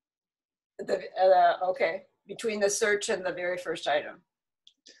 Okay, between the search and the very first item.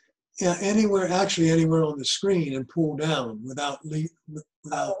 Yeah, anywhere on the screen, and pull down without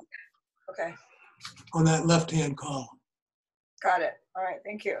Okay, on that left-hand column. got it. All right,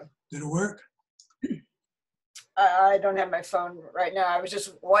 thank you. Did it work? I don't have my phone right now. I was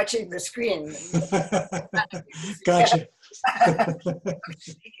just watching the screen. Gotcha.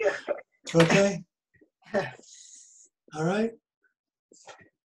 Okay. All right.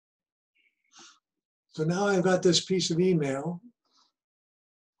 So now I've got this piece of email,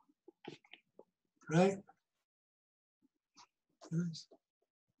 right? Nice.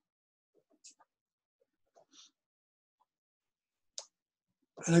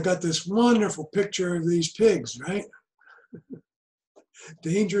 And I got this wonderful picture of these pigs, right?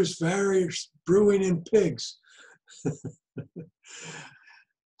 Dangerous virus brewing in pigs.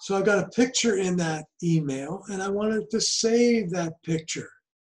 So I got a picture in that email and I wanted to save that picture.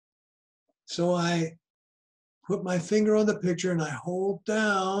 So I put my finger on the picture and I hold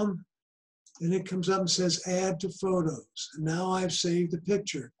down and it comes up and says add to photos. And now I've saved the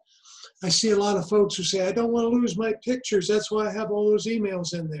picture. I see a lot of folks who say, I don't want to lose my pictures. That's why I have all those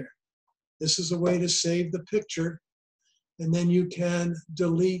emails in there. This is a way to save the picture. And then you can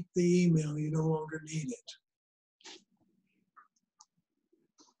delete the email. You no longer need it.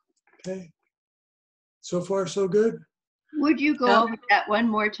 Okay. So far, so good? Would you go over that one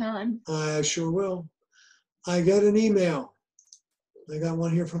more time? I sure will. I got an email. I got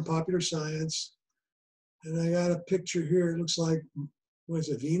one here from Popular Science. And I got a picture here. It looks like, what is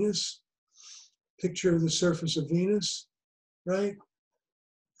it, Venus? Picture of the surface of Venus, right?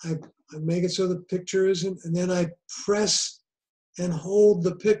 I make it so the picture isn't, and then I press and hold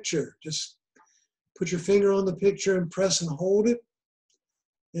the picture. Just put your finger on the picture and press and hold it.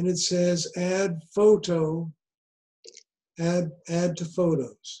 And it says add photo, add to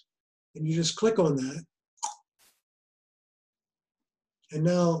photos. And you just click on that. And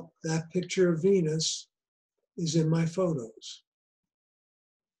now that picture of Venus is in my photos.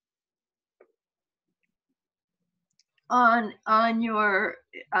 On your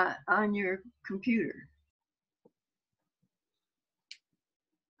computer.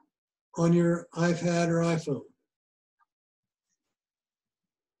 On your iPad or iPhone.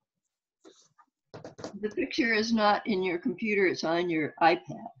 The picture is not in your computer, it's on your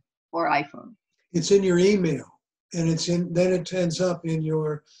iPad or iPhone. It's in your email, and then it ends up in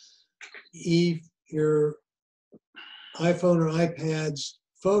your iPhone or iPad's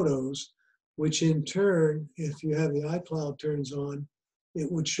photos, which in turn, if you have the iCloud turns on, it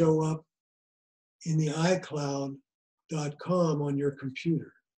would show up in the iCloud.com on your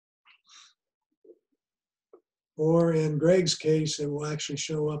computer. Or in Greg's case, it will actually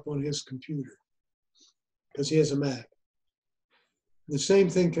show up on his computer because he has a Mac. The same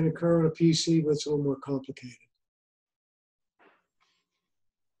thing can occur on a PC, but it's a little more complicated.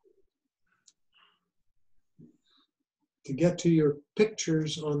 To get to your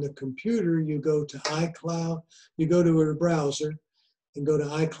pictures on the computer, you go to iCloud, you go to a browser and go to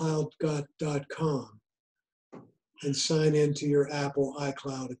iCloud.com and sign into your Apple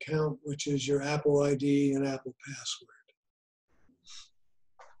iCloud account, which is your Apple ID and Apple password.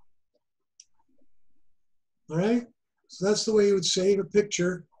 All right, so that's the way you would save a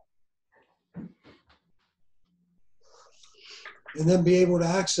picture and then be able to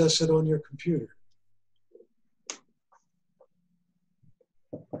access it on your computer.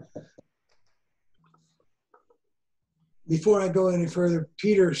 Before I go any further,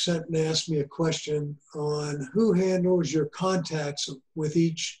 Peter sent and asked me a question on who handles your contacts with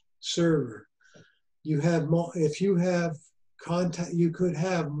each server. If you have contact, you could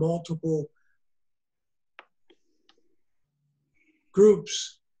have multiple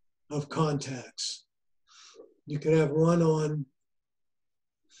groups of contacts. You could have one on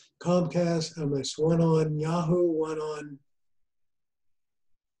Comcast, one on Yahoo, one on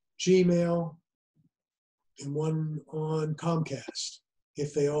Gmail, and one on Comcast,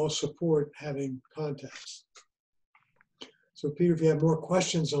 if they all support having contacts. So Peter, if you have more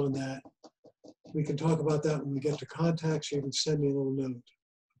questions on that, we can talk about that when we get to contacts. You can send me a little note,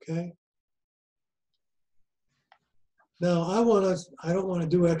 okay? Now, I don't want to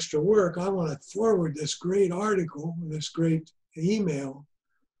do extra work. I want to forward this great article, this great email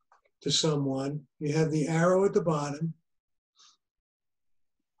to someone. You have the arrow at the bottom.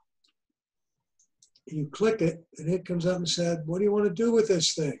 You click it, and it comes up and said, what do you want to do with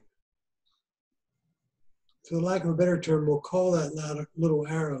this thing? For the lack of a better term, we'll call that little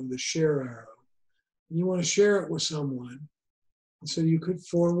arrow the share arrow. And you want to share it with someone. And so you could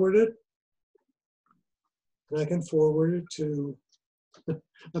forward it. And I can forward it to,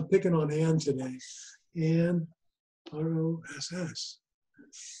 I'm picking on Ann today. Ann, ROSS,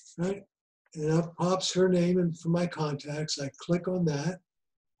 right? And up pops her name and for my contacts. I click on that.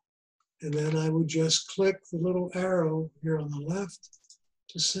 And then I would just click the little arrow here on the left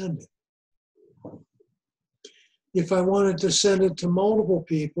to send it. If I wanted to send it to multiple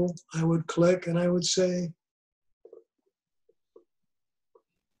people, I would click and I would say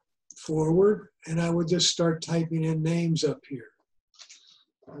forward, and I would just start typing in names up here.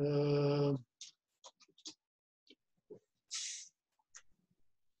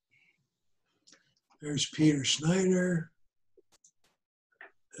 There's Peter Snyder.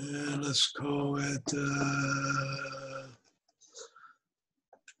 And let's call it,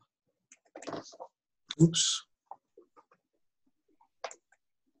 oops.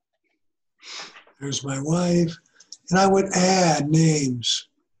 There's my wife. And I would add names.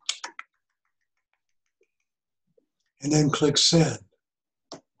 And then click send.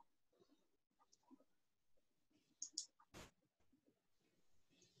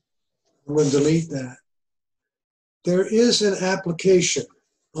 I'm going to delete that. There is an application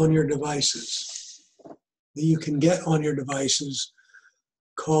on your devices that you can get on your devices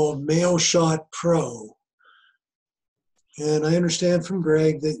called MailShot Pro. And I understand from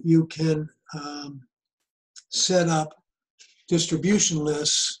Greg that you can set up distribution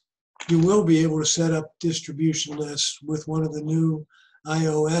lists. You will be able to set up distribution lists with one of the new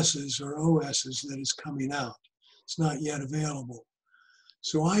iOSs or OSs that is coming out. It's not yet available.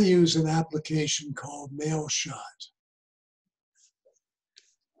 So I use an application called MailShot.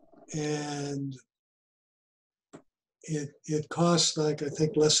 And it costs, like, I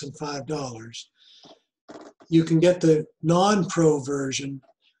think less than $5. You can get the non-pro version,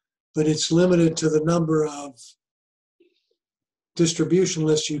 but it's limited to the number of distribution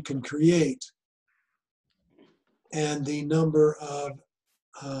lists you can create and the number of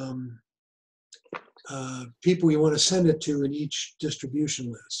people you want to send it to in each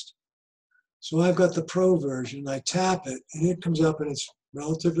distribution list. So I've got the pro version. I tap it and it comes up and it's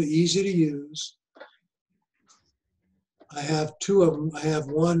relatively easy to use. I have two of them. I have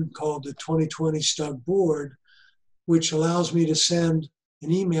one called the 2020 STUG board, which allows me to send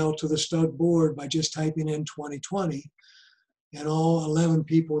an email to the STUG board by just typing in 2020, and all 11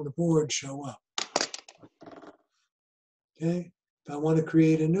 people in the board show up. Okay, if I want to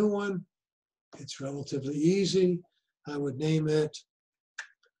create a new one, it's relatively easy. I would name it,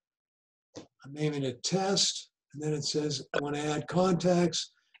 I'm naming it test, and then it says I want to add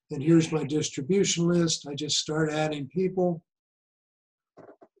contacts, and here's my distribution list. I just start adding people.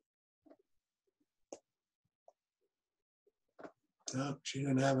 Oh, she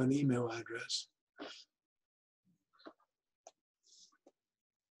didn't have an email address.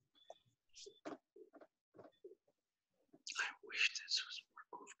 I wish this was more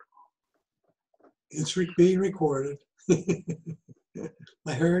comfortable. It's being recorded.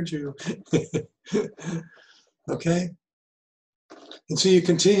 I heard you. Okay. And so you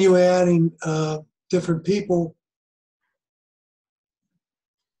continue adding different people,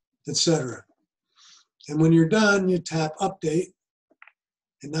 etc. And when you're done, you tap update.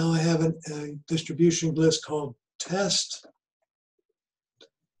 And now I have a distribution list called test.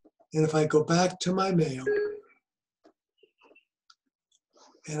 And if I go back to my mail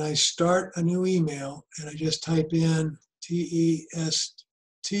and I start a new email and I just type in TEST,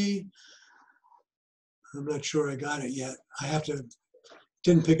 I'm not sure I got it yet. I have to,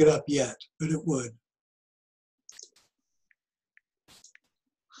 didn't pick it up yet, but it would.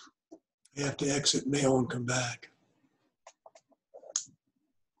 I have to exit mail and come back.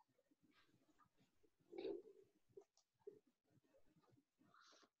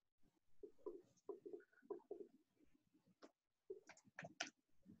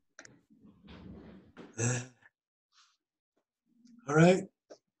 All right,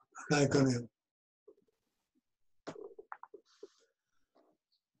 I'm not going to.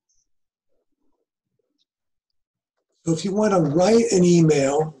 So if you want to write an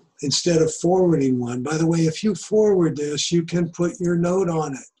email instead of forwarding one, by the way, if you forward this, you can put your note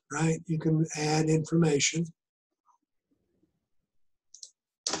on it, right? You can add information.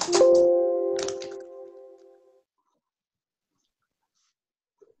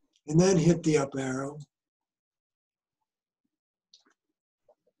 And then hit the up arrow.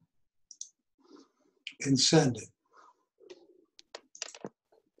 And send it.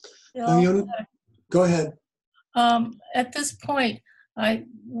 Bill, go ahead. At this point,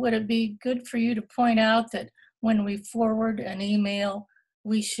 would it be good for you to point out that when we forward an email,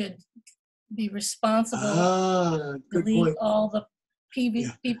 we should be responsible to delete all the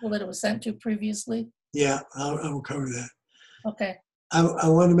people that it was sent to previously? Yeah, I will cover that. Okay. I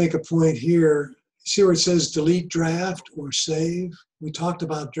want to make a point here. See where it says delete draft or save? We talked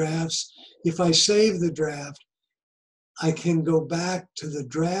about drafts. If I save the draft, I can go back to the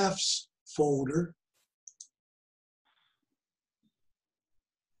drafts folder.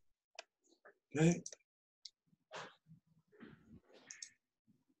 Okay.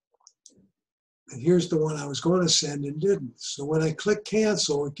 And here's the one I was going to send and didn't. So when I click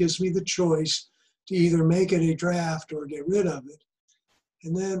cancel, it gives me the choice to either make it a draft or get rid of it.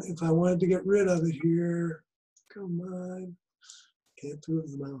 And then if I wanted to get rid of it here, come on, can't move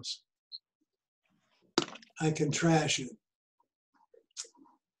the mouse. I can trash it.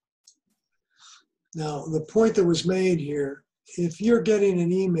 Now, the point that was made here, if you're getting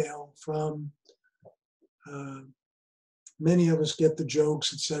an email from, many of us get the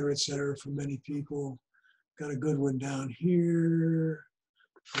jokes, et cetera, from many people. Got a good one down here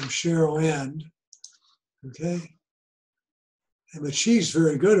from Cheryl End, okay? But she's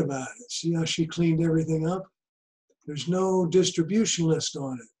very good about it. See how she cleaned everything up? There's no distribution list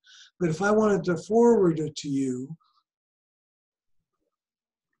on it. But if I wanted to forward it to you,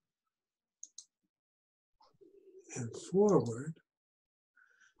 and forward,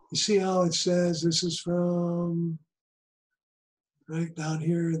 you see how it says this is from, right down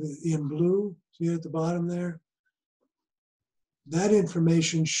here in blue, see at the bottom there? That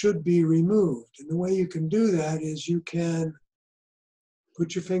information should be removed. And the way you can do that is you can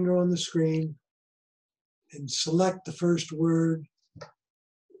put your finger on the screen and select the first word.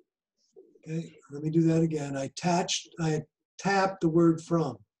 Okay, let me do that again. I tapped the word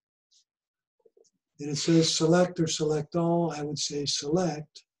from. And it says select or select all. I would say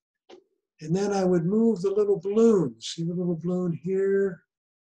select. And then I would move the little balloon. See the little balloon here?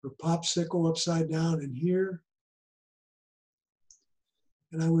 Or popsicle upside down in here.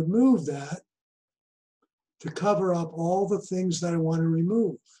 And I would move that to cover up all the things that I want to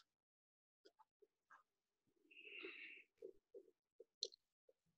remove.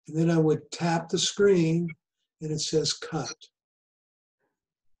 And then I would tap the screen and it says cut.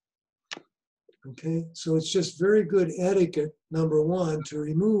 Okay, so it's just very good etiquette, number one, to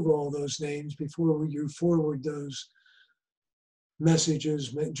remove all those names before you forward those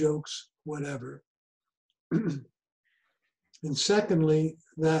messages, jokes, whatever. And secondly,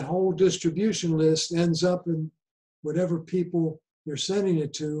 that whole distribution list ends up in whatever people you're sending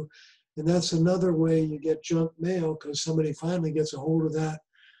it to. And that's another way you get junk mail, because somebody finally gets a hold of that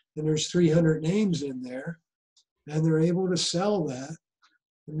and there's 300 names in there and they're able to sell that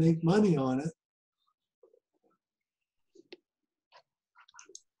and make money on it.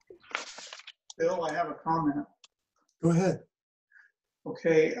 Bill, I have a comment. Go ahead.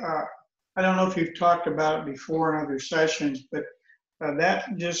 Okay, I don't know if you've talked about it before in other sessions, but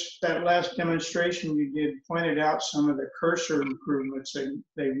that last demonstration you did pointed out some of the cursor improvements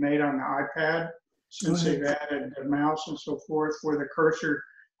they've made on the iPad since they've added the mouse and so forth, where the cursor,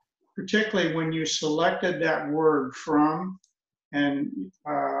 particularly when you selected that word from, and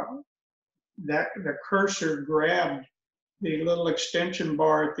that the cursor grabbed the little extension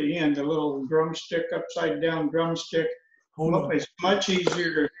bar at the end, the little drumstick, upside down drumstick. It's much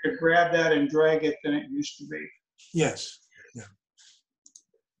easier to grab that and drag it than it used to be. Yes. Yeah.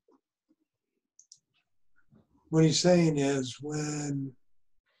 What he's saying is when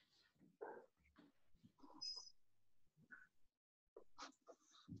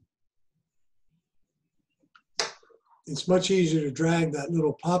it's much easier to drag that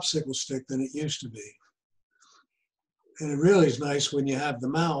little popsicle stick than it used to be. And it really is nice when you have the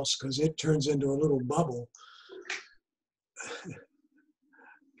mouse, because it turns into a little bubble.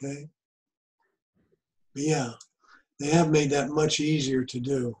 Okay. But yeah, they have made that much easier to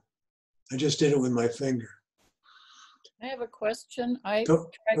do. I just did it with my finger. I have a question. Go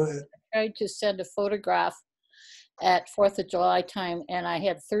ahead. Tried to send a photograph at 4th of July time, and I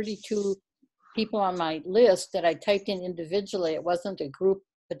had 32 people on my list that I typed in individually. It wasn't a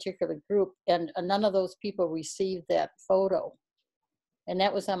particular group, and none of those people received that photo. And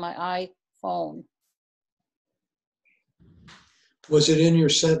that was on my iPhone. Was it in your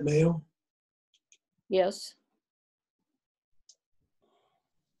sent mail? Yes.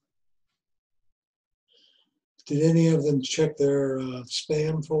 Did any of them check their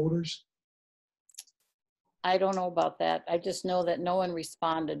spam folders? I don't know about that. I just know that no one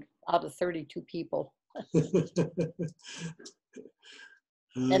responded out of 32 people.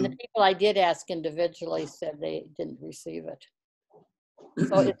 And the people I did ask individually said they didn't receive it.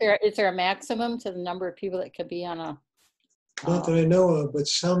 So is there a maximum to the number of people that could be on a? Not that I know of, but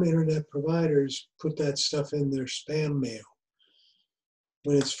some internet providers put that stuff in their spam mail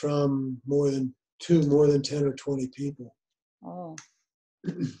when it's from more than 10 or 20 people. Oh.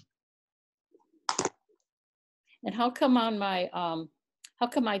 And how come on my how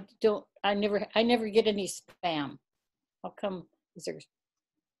come I never get any spam? How come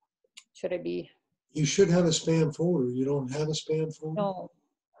should I be? You should have a spam folder. You don't have a spam folder? No.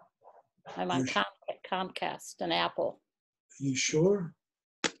 I'm on Comcast and Apple. Are you sure?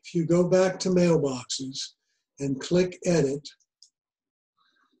 If you go back to mailboxes and click edit,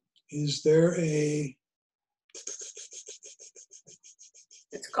 is there a,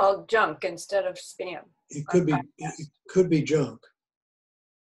 It's called junk instead of spam. it could be junk.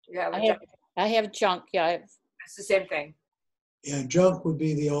 You have a I have, junk. I have junk, yeah. It's the same thing. Yeah, junk would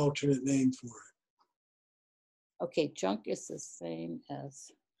be the alternate name for it. Okay, junk is the same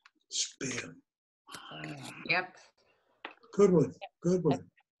as. Spam. Yep. Good one, good one.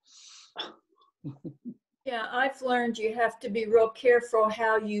 Yeah, I've learned you have to be real careful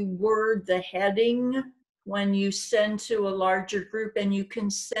how you word the heading when you send to a larger group, and you can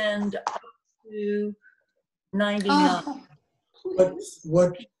send up to 99.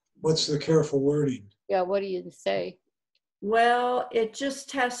 What's the careful wording? Yeah, what do you say? Well, it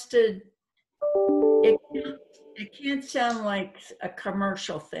just has to, it can't sound like a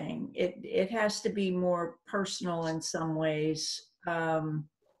commercial thing. It has to be more personal in some ways.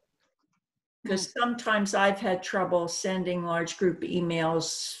 Because sometimes I've had trouble sending large group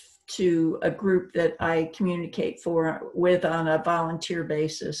emails to a group that I communicate with on a volunteer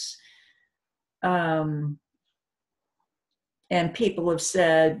basis. And people have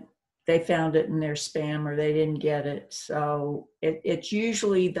said they found it in their spam or they didn't get it. So it's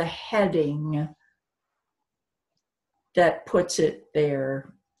usually the heading that puts it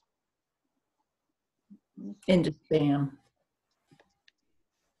there into spam.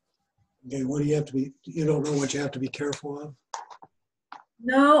 Okay, what do you have to be, you don't know what you have to be careful of?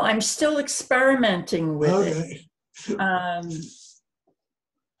 No, I'm still experimenting with Okay. it.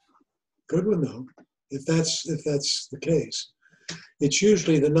 Good one though, if that's the case. It's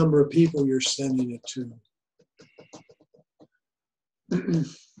usually the number of people you're sending it to.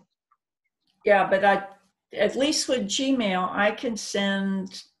 Yeah, but at least with Gmail, I can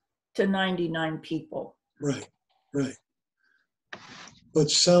send to 99 people. Right, right. But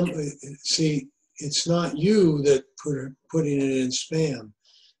see, it's not you that putting it in spam.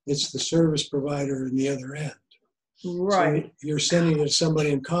 It's the service provider on the other end. Right. So you're sending it to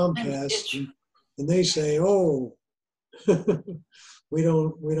somebody in Comcast, and they say, "Oh, we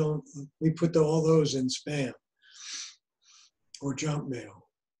put all those in spam or junk mail."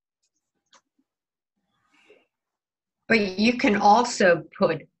 But you can also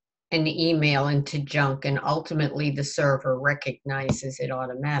put an email into junk and ultimately the server recognizes it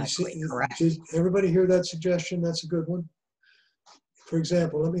automatically, correct? Did everybody hear that suggestion? That's a good one. For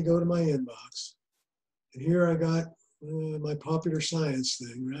example, let me go to my inbox. And here I got my popular science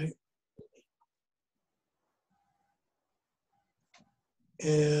thing, right?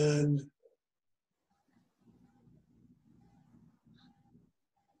 And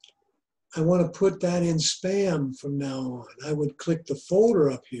I want to put that in spam from now on. I would click the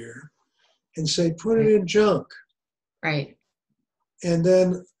folder up here and say, put it in junk. Right. And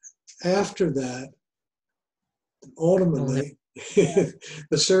then after that, ultimately,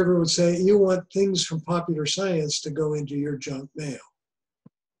 the server would say, you want things from popular science to go into your junk mail.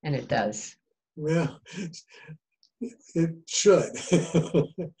 And it does. Well, it should.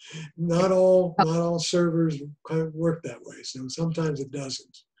 Not all servers kind of work that way. So sometimes it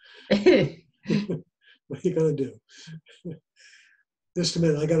doesn't. What are you gonna do? Just a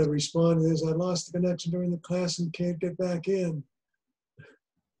minute, I gotta respond to this. I lost the connection during the class and can't get back in.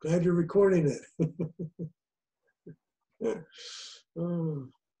 Glad you're recording it. Oh,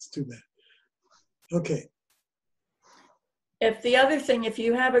 it's too bad. Okay. If the other thing, if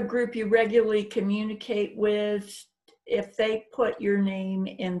you have a group you regularly communicate with, if they put your name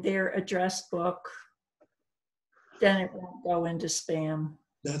in their address book, then it won't go into spam.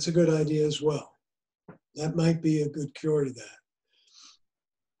 That's a good idea as well. That might be a good cure to that.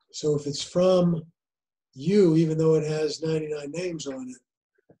 So if it's from you, even though it has 99 names on it,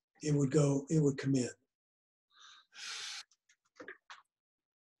 it would come in.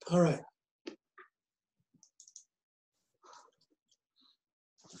 All right.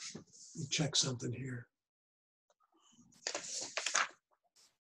 Let me check something here.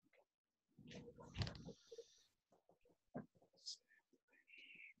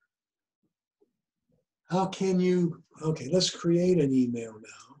 How can you, okay, let's create an email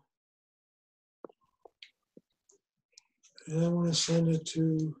now. And I want to send it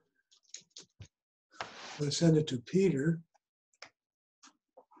to Peter.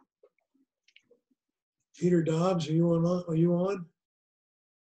 Peter Dobbs, are you on? Are you on?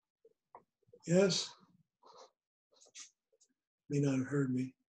 Yes? May not have heard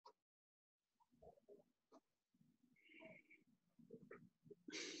me.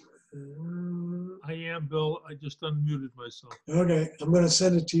 I am, Bill. I just unmuted myself. Okay, I'm going to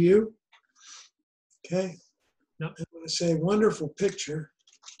send it to you. Okay. Yep. I'm going to say wonderful picture.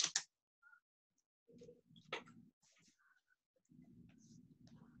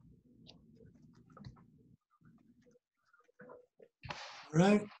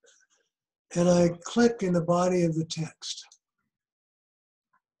 right? And I click in the body of the text.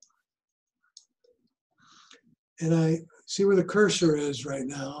 And I see where the cursor is right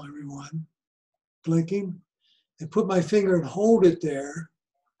now, everyone, blinking. I put my finger and hold it there,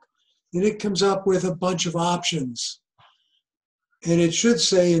 and it comes up with a bunch of options. And it should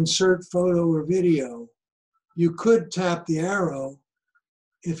say insert photo or video. You could tap the arrow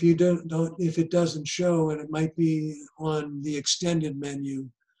if you if it doesn't show, and it might be on the extended menu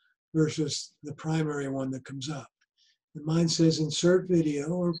versus the primary one that comes up. And mine says insert video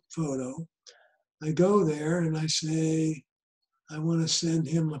or photo. I go there and I say, I want to send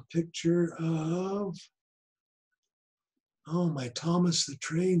him a picture of, oh, my Thomas the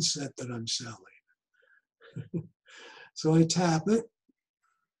Train set that I'm selling. So I tap it.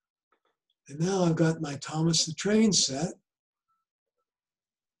 And now I've got my Thomas the Train set.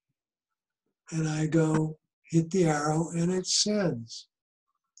 And I go hit the arrow and it sends.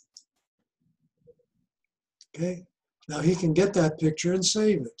 Okay, now he can get that picture and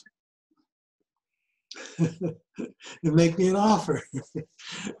save it. And make me an offer.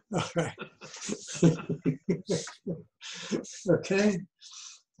 All right. Okay.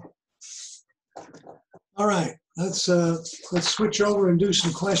 All right, let's switch over and do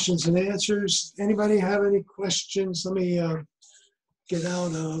some questions and answers. Anybody have any questions? Let me get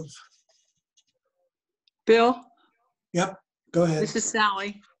out of. Bill? Yep, go ahead. This is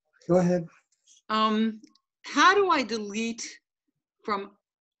Sally. Go ahead. How do I delete from,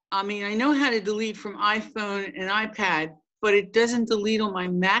 I mean, I know how to delete from iPhone and iPad, but it doesn't delete on my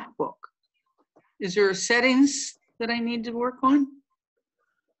MacBook. Is there settings that I need to work on?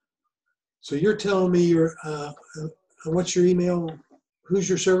 So you're telling me your, what's your email? Who's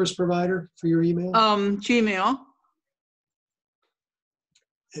your service provider for your email? Gmail.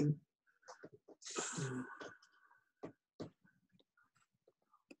 And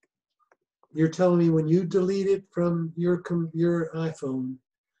you're telling me when you delete it from your iPhone.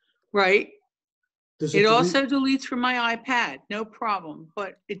 Right. Does it also deletes from my iPad, no problem,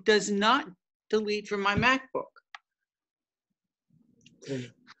 but it does not delete from my MacBook. Okay.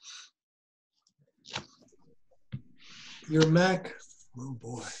 Your Mac, oh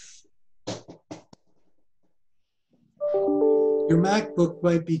boy. Your MacBook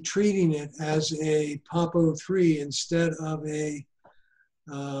might be treating it as a Pop 03 instead of a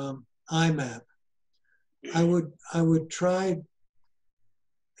iMap. I would try,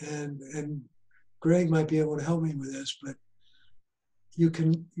 and Greg might be able to help me with this, but you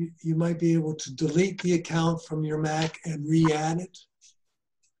might be able to delete the account from your Mac and re-add it,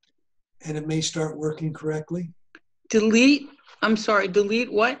 and it may start working correctly. Delete, I'm sorry, delete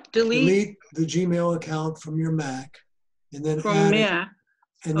what? Delete the Gmail account from your Mac, and then from add it,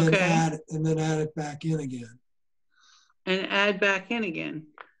 and then okay. add it back in again. And add back in again.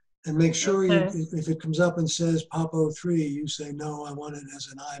 And make sure okay. if it comes up and says Pop 03, you say no, I want it as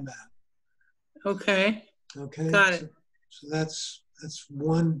an iMap. Okay. Okay. Got it. So that's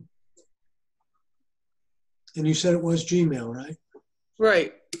one. And you said it was Gmail, right?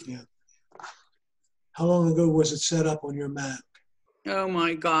 Right. Yeah. How long ago was it set up on your Mac? Oh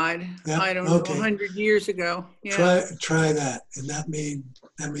my God. Yep. I don't know, 100 years ago. Yeah. Try that, and that may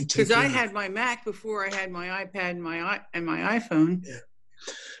take. Because I had my Mac before I had my iPad and my iPhone. Yeah.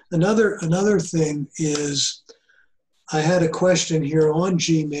 Another thing is, I had a question here on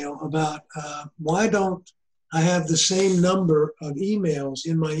Gmail about why don't I have the same number of emails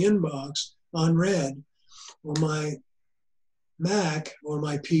in my inbox on red on my Mac or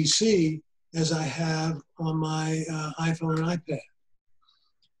my PC as I have on my iPhone and iPad?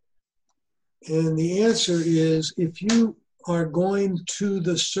 And the answer is, if you are going to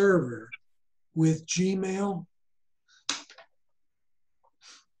the server with Gmail,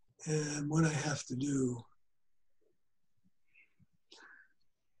 and what I have to do,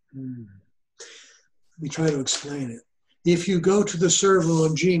 let me try to explain it. If you go to the server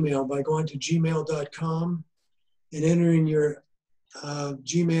on Gmail by going to gmail.com and entering your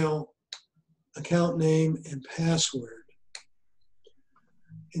Gmail account name and password,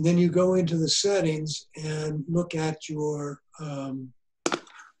 and then you go into the settings and look at your, what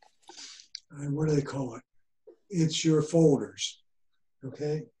do they call it? It's your folders,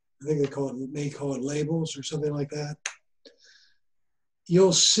 okay? I think they may call it labels or something like that.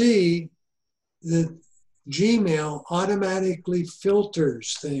 You'll see that Gmail automatically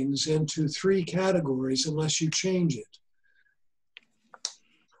filters things into 3 categories unless you change it.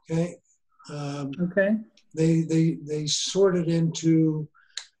 Okay. Okay. They sort it into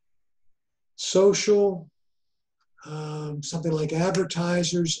social, something like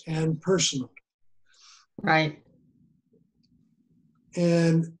advertisers, and personal. Right.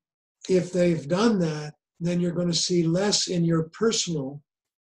 And if they've done that, then you're going to see less in your personal,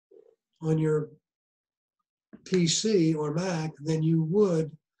 on your PC or Mac than you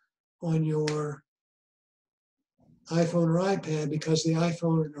would on your iPhone or iPad, because the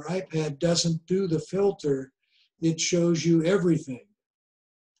iPhone or iPad doesn't do the filter. It shows you everything.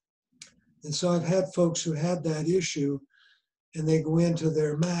 And so I've had folks who had that issue, and they go into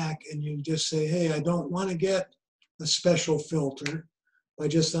their Mac and you just say, hey, I don't want to get a special filter, by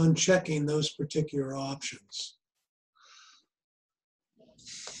just unchecking those particular options.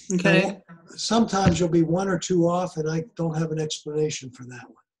 Okay. Now, sometimes you'll be one or two off, and I don't have an explanation for that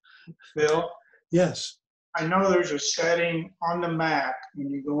one. Bill, Yes. I know there's a setting on the Mac when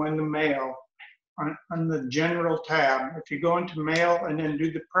you go into Mail on the General tab. If you go into Mail and then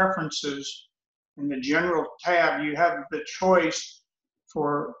do the Preferences in the General tab, you have the choice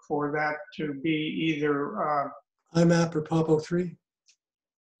for that to be either IMAP or POP03?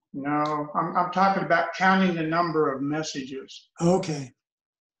 no, I'm talking about counting the number of messages. Okay.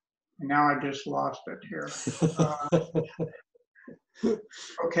 And now I just lost it here.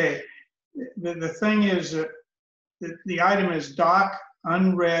 Okay, the thing is that the item is doc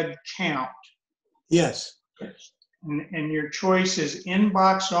unread count. Yes. And your choice is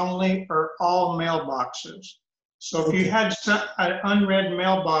inbox only or all mailboxes. So if you had an unread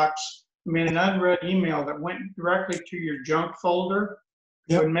mailbox, an unread email that went directly to your junk folder,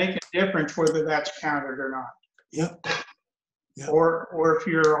 it would make a difference whether that's counted or not. Yep. Or if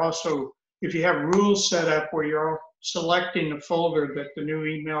you have rules set up where you're selecting the folder that the new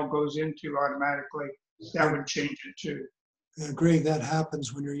email goes into automatically, that would change it too. Greg, that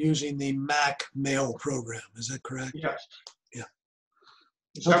happens when you're using the Mac mail program. Is that correct? Yes. Yeah.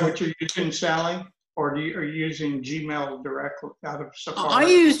 Is that what you're using, Sally? Or are you using Gmail directly out of Safari? I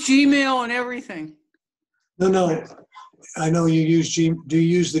use Gmail and everything. No. I know you use do you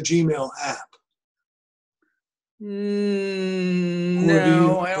use the Gmail app? No,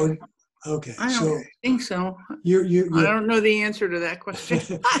 I don't. Okay, I don't think so. I don't know the answer to that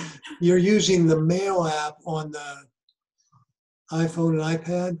question. You're using the Mail app on the iPhone and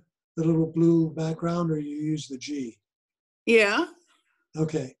iPad, the little blue background, or you use the G? Yeah.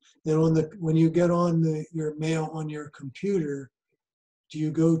 Okay. Then when you get on your Mail on your computer, do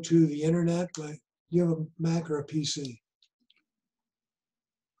you go to the internet? Do you have a Mac or a PC?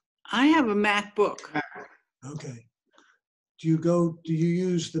 I have a MacBook. Okay. Do you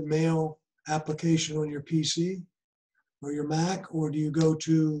use the Mail application on your PC or your Mac, or do you go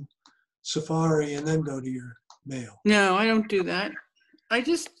to Safari and then go to your Mail? No, I don't do that. I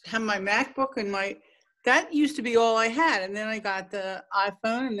just have my MacBook and that used to be all I had. And then I got the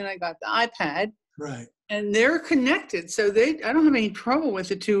iPhone and then I got the iPad. Right. And they're connected. So I don't have any trouble with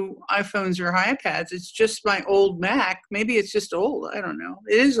the two iPhones or iPads. It's just my old Mac. Maybe it's just old. I don't know.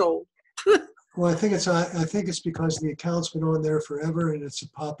 It is old. Well, I think it's because the account's been on there forever, and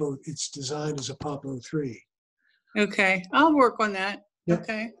it's designed as a POP03. Okay, I'll work on that. Yep.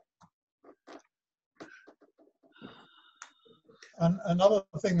 Okay. Another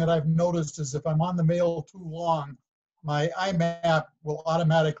thing that I've noticed is if I'm on the mail too long, my IMAP will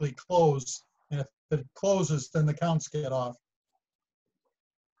automatically close. And if it closes, then the counts get off.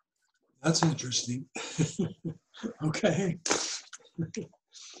 That's interesting. Okay.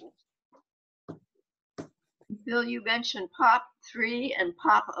 Bill, you mentioned POP3 and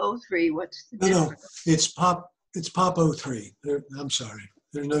POP03. What's the difference? No, it's POP03. I'm sorry.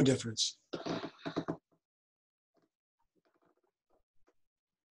 There's no difference.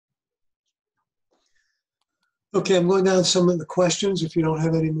 Okay, I'm going down some of the questions if you don't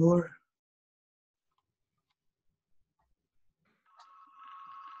have any more.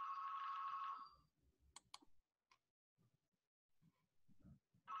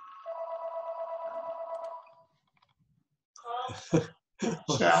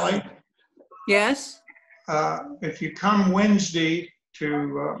 Sally? Yes? If you come Wednesday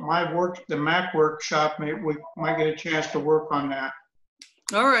to the Mac workshop, maybe we might get a chance to work on that.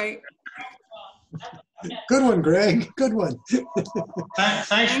 All right. Good one, Greg. Good one.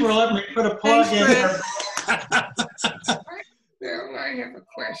 Thanks for letting me put a plug in there. Bill, I have a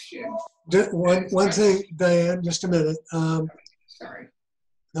question. One thing, Diane, just a minute. Sorry.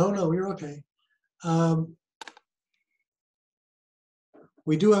 No, you're okay.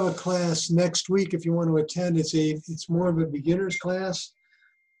 We do have a class next week if you want to attend. It's more of a beginner's class,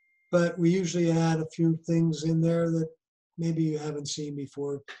 but we usually add a few things in there that maybe you haven't seen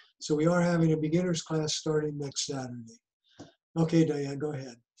before. So we are having a beginner's class starting next Saturday. Okay, Diane, go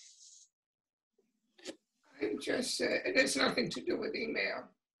ahead. It has nothing to do with email.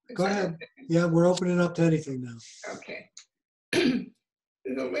 Go ahead. Yeah, we're opening up to anything now. Okay.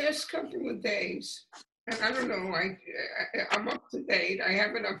 the last couple of days, and I don't know, I'm up to date. I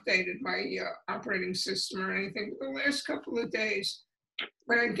haven't updated my operating system or anything. But the last couple of days,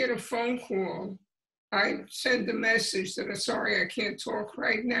 when I get a phone call, I send a message that I'm sorry, I can't talk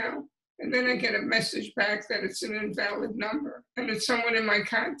right now. And then I get a message back that it's an invalid number and it's someone in my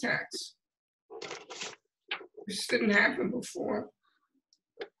contacts. This didn't happen before.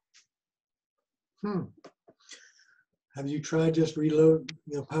 Have you tried just reload,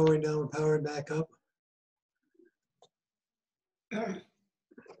 powering down and powering back up? I'll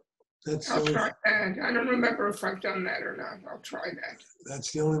try that. I don't remember if I've done that or not. I'll try that.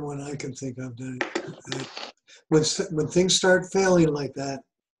 That's the only one I can think of. When things start failing like that,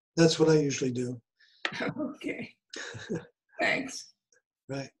 that's what I usually do. Okay. Thanks.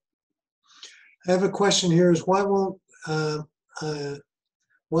 Right. I have a question here: is why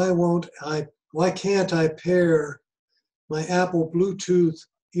can't I pair my Apple Bluetooth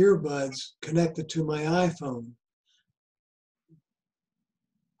earbuds connected to my iPhone,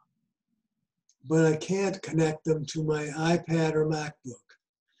 but I can't connect them to my iPad or MacBook?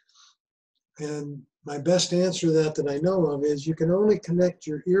 And my best answer to that I know of is you can only connect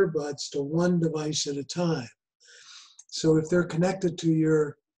your earbuds to one device at a time. So if they're connected to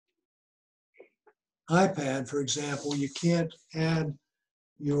your iPad, for example, you can't add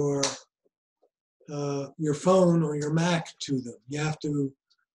your phone or your Mac to them. You have to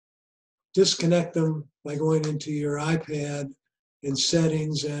disconnect them by going into your iPad in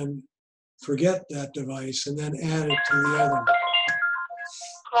settings and forget that device and then add it to the other one.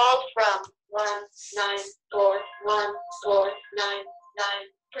 Call from 19414993847.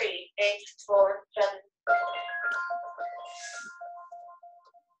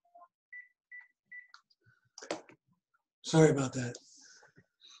 Sorry about that.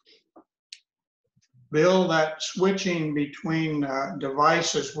 Bill, that switching between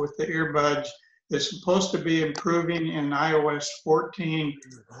devices with the earbuds is supposed to be improving in iOS 14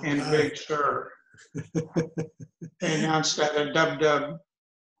 and Big Sur. They announced that at Dub.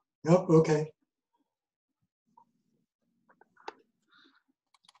 Yep, okay.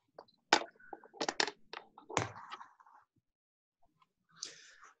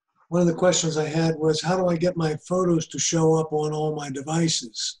 One of the questions I had was, how do I get my photos to show up on all my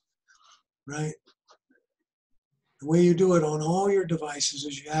devices, right? The way you do it on all your devices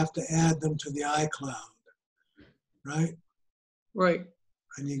is you have to add them to the iCloud, right? Right.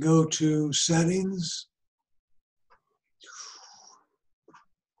 And you go to Settings,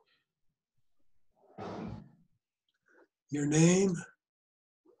 your name,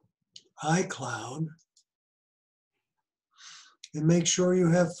 iCloud, and make sure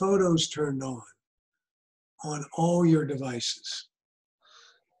you have photos turned on all your devices.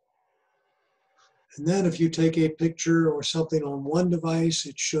 And then if you take a picture or something on one device,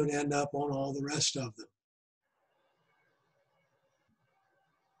 it should end up on all the rest of them.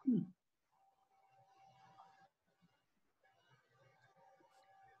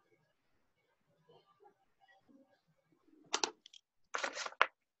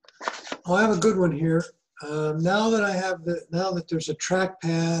 Oh, I have a good one here. Now that there's a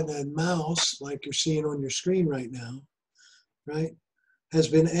trackpad and mouse, like you're seeing on your screen right now, right, has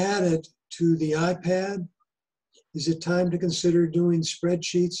been added to the iPad, is it time to consider doing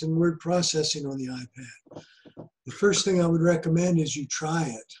spreadsheets and word processing on the iPad? The first thing I would recommend is you try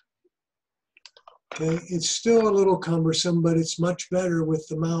it. Okay, it's still a little cumbersome, but it's much better with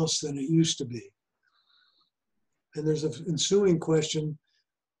the mouse than it used to be. And there's an ensuing question: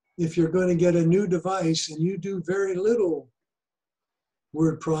 if you're going to get a new device and you do very little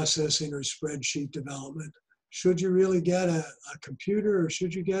word processing or spreadsheet development, should you really get a computer, or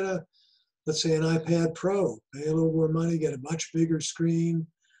should you get let's say an iPad Pro, pay a little more money, get a much bigger screen,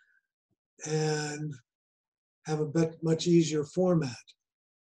 and have a much easier format?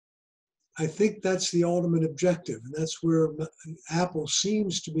 I think that's the ultimate objective, and that's where Apple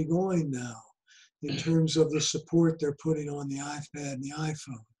seems to be going now in terms of the support they're putting on the iPad and the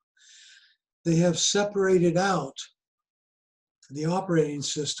iPhone. They have separated out the operating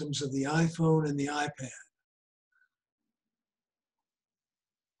systems of the iPhone and the iPad.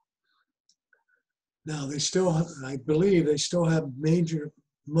 Now, I believe they still have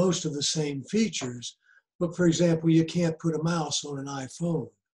most of the same features, but for example, you can't put a mouse on an iPhone.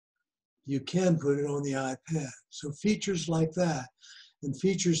 You can put it on the iPad. So features like that, and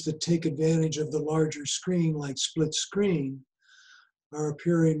features that take advantage of the larger screen, like split screen, are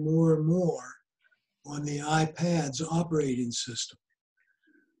appearing more and more on the iPad's operating system.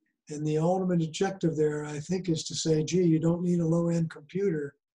 And the ultimate objective there, I think, is to say, gee, you don't need a low-end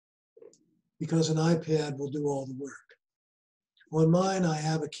computer because an iPad will do all the work. On mine, I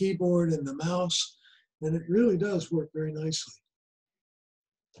have a keyboard and the mouse, and it really does work very nicely.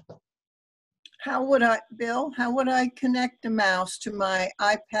 How would I, Bill, how would I connect the mouse to my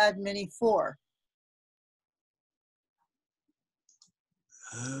iPad Mini 4?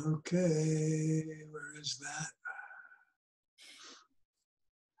 Okay, where is that?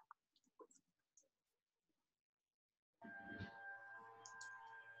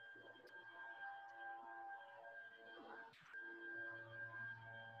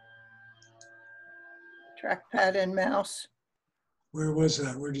 Trackpad and mouse. Where was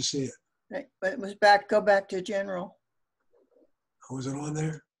that? Where'd you see it? Right, but it was back, go back to general. Oh, was it on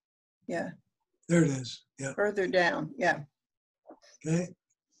there? Yeah, There it is. Yeah. further down, yeah. Okay.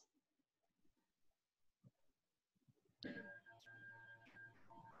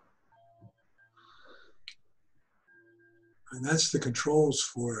 And that's the controls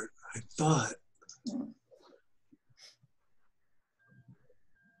for it, I thought.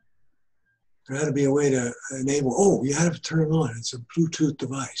 There had to be a way to enable, oh, you had to turn it on. It's a Bluetooth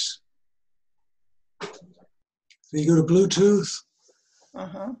device. So you go to Bluetooth,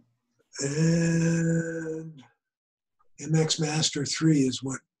 Uh-huh. and MX Master 3 is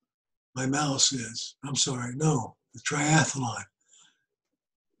what my mouse is. I'm sorry, no, the Triathlon.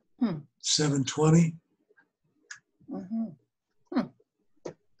 720.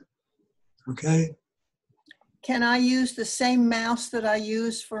 Okay. Can I use the same mouse that I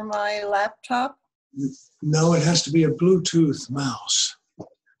use for my laptop? No, it has to be a Bluetooth mouse.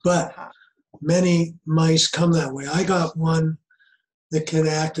 But many mice come that way. I got one that can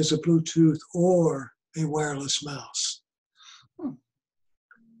act as a Bluetooth or a wireless mouse.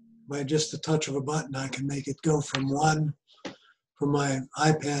 By just the touch of a button, I can make it go from my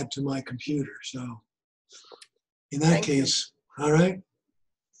iPad to my computer. So in that Thank you. case, all right.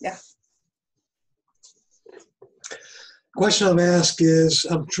 Yeah. Question I've asked is,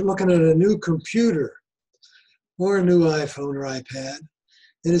 I'm looking at a new computer or a new iPhone or iPad,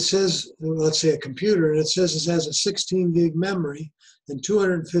 and it says, let's say a computer, and it says it has a 16 gig memory and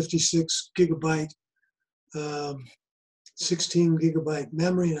 256 gigabyte, 16 gigabyte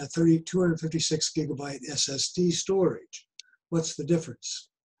memory and a 256 gigabyte SSD storage. What's the difference?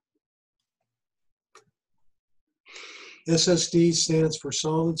 SSD stands for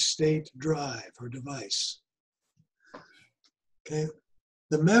solid state drive or device. Okay.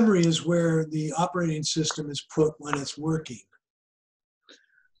 The memory is where the operating system is put when it's working.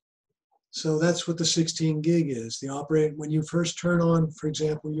 So that's what the 16 gig is. When you first turn on, for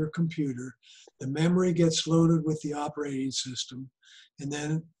example, your computer, the memory gets loaded with the operating system, and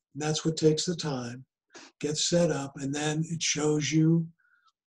then that's what takes the time, gets set up, and then it shows you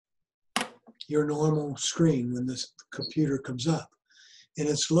your normal screen when the computer comes up. And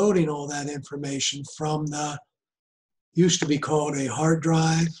it's loading all that information from the used to be called a hard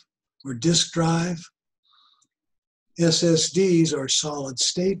drive or disk drive. SSDs are solid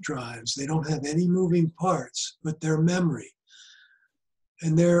state drives. They don't have any moving parts, but they're memory.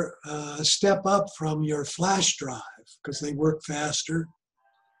 And they're a step up from your flash drive because they work faster.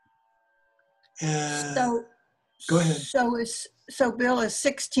 And go ahead. So Bill, is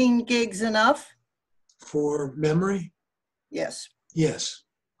 16 gigs enough? For memory? Yes. Yes.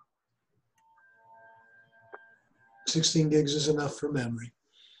 16 gigs is enough for memory.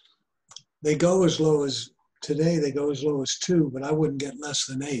 They go as low as, today they go as low as 2, but I wouldn't get less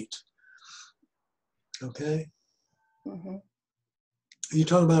than 8. Okay? Mm-hmm. Are you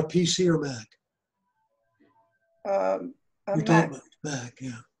talking about PC or Mac? You're Mac. talking about Mac,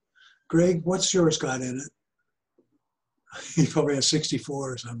 yeah. Greg, what's yours got in it? You probably have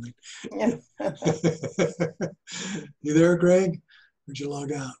 64 or something. Yeah. You there, Greg? Where'd you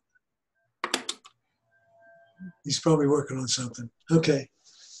log out? He's probably working on something. Okay.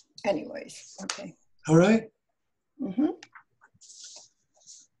 Anyways, okay. All right. Mm-hmm.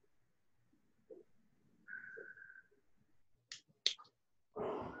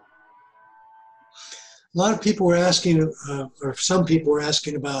 A lot of people were asking, or some people were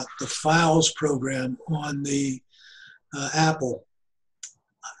asking about the Files program on the Apple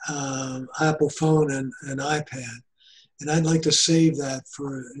phone and iPad. And I'd like to save that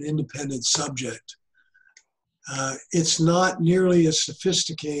for an independent subject. It's not nearly as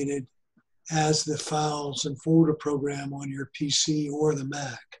sophisticated as the Files and Folder program on your PC or the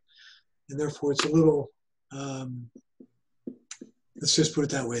Mac. And therefore it's a little, let's just put it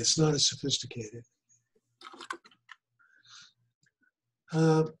that way, it's not as sophisticated.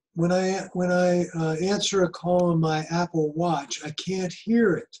 When I answer a call on my Apple Watch, I can't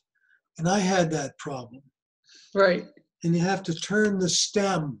hear it. And I had that problem. Right. And you have to turn the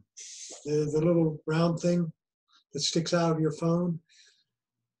stem, the little round thing, that sticks out of your phone,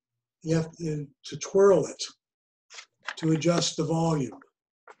 you have to twirl it to adjust the volume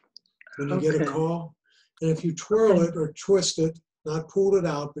when you get a Okay. call. And if you twirl it or twist it, not pull it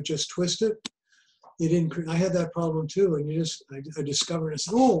out, but just twist it, it increase. I had that problem too, and I discovered, I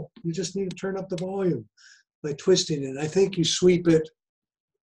said, oh, you just need to turn up the volume by twisting it. I think you sweep it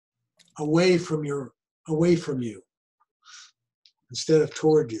away from you instead of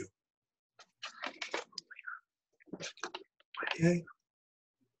toward you. Okay.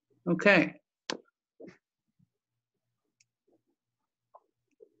 Okay.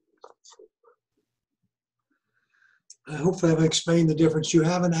 Hopefully I've explained the difference. You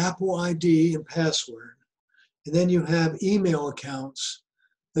have an Apple ID and password, and then you have email accounts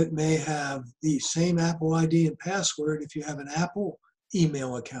that may have the same Apple ID and password if you have an Apple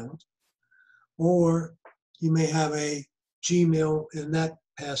email account, or you may have a Gmail and that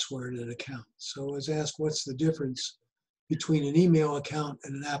password and account. So I was asked, what's the difference between an email account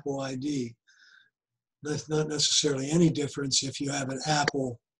and an Apple ID? That's not necessarily any difference if you have an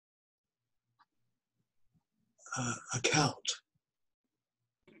Apple account.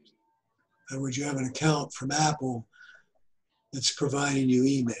 In other words, you have an account from Apple that's providing you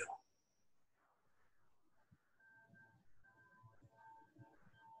email.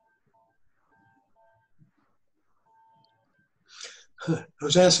 I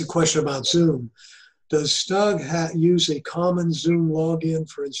was asked a question about Zoom. Does STUG use a common Zoom login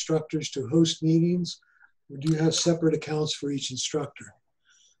for instructors to host meetings, or do you have separate accounts for each instructor?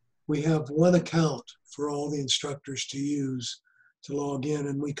 We have one account for all the instructors to use to log in,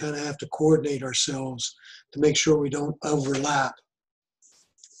 and we kind of have to coordinate ourselves to make sure we don't overlap.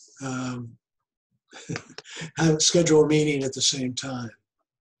 Schedule a meeting at the same time.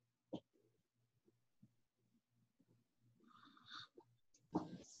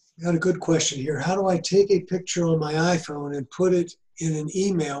 Got a good question here. How do I take a picture on my iPhone and put it in an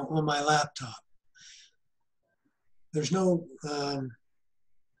email on my laptop? There's no,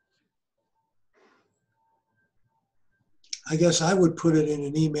 I guess I would put it in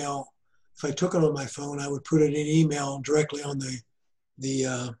an email. If I took it on my phone, I would put it in an email directly on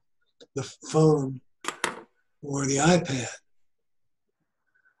the phone or the iPad.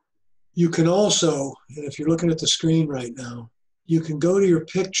 You can also, and if you're looking at the screen right now, you can go to your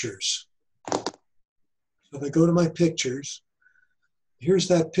pictures. So if I go to my pictures, here's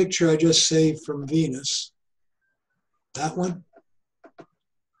that picture I just saved from Venus. That one.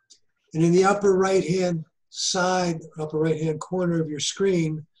 And in the upper right-hand side, upper right-hand corner of your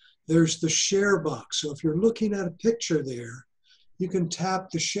screen, there's the share box. So if you're looking at a picture there, you can tap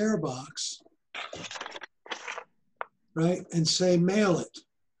the share box, right, and say mail it.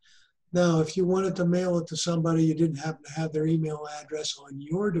 Now, if you wanted to mail it to somebody, you didn't happen to have their email address on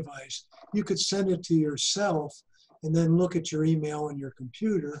your device, you could send it to yourself and then look at your email on your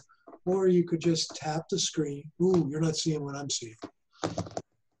computer, or you could just tap the screen. Ooh, you're not seeing what I'm seeing.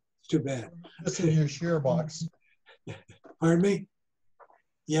 It's too bad. It's in your share box. Pardon me?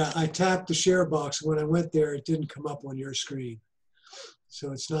 Yeah, I tapped the share box. When I went there, it didn't come up on your screen.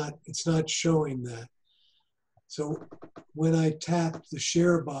 So it's not showing that. So when I tapped the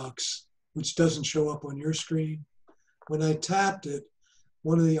share box, which doesn't show up on your screen, when I tapped it,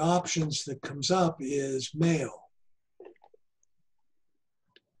 one of the options that comes up is mail.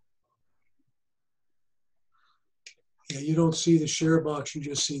 Yeah, you don't see the share box, you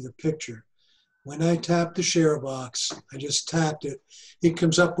just see the picture. When I tap the share box, I just tapped it, it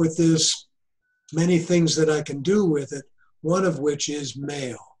comes up with this many things that I can do with it, one of which is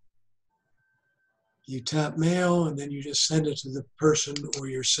mail. You tap mail and then you just send it to the person or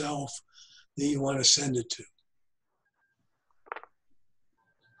yourself that you want to send it to.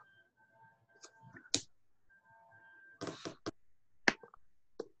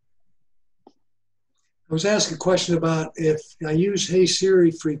 I was asked a question about if I use Hey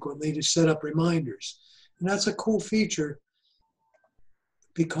Siri frequently to set up reminders. And that's a cool feature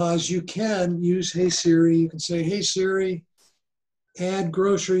because you can use Hey Siri. You can say, hey Siri, add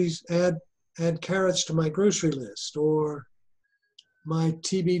groceries, add carrots to my grocery list or my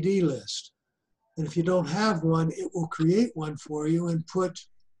TBD list. And if you don't have one, it will create one for you and put,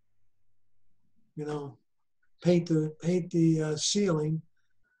 you know, paint the ceiling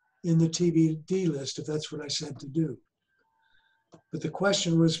in the TBD list if that's what I said to do. But the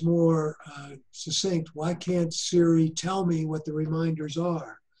question was more succinct. Why can't Siri tell me what the reminders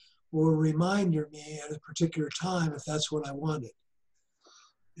are or remind me at a particular time if that's what I wanted?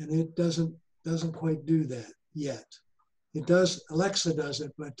 And it doesn't quite do that yet. It does, Alexa does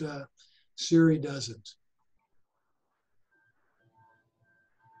it, but Siri doesn't.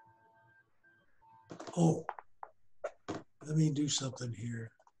 Oh, Let me do something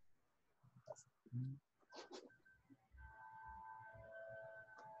here.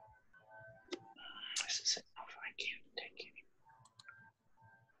 I can't take it.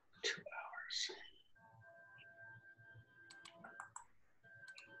 2 hours.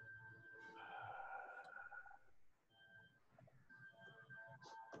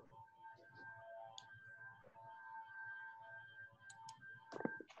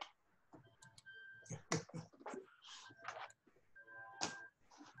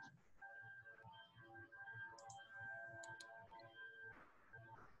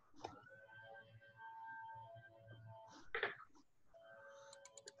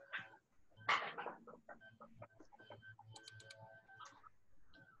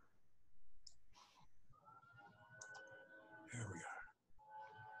 There we are.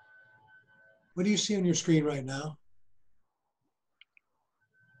 What do you see on your screen right now?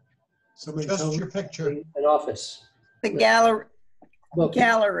 Somebody tell Just me. your picture. An office. The gallery. Look.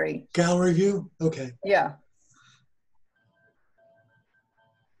 Gallery. Gallery view? Okay. Yeah.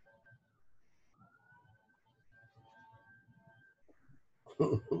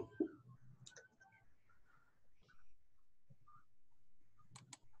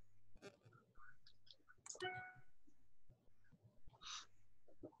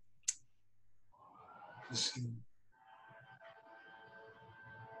 Let's see.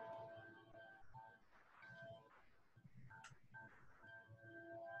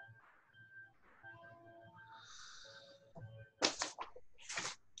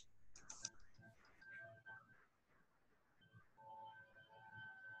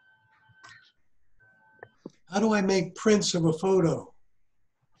 How do I make prints of a photo?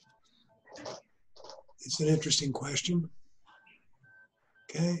 It's an interesting question.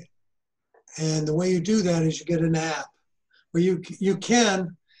 Okay. And the way you do that is you get an app where you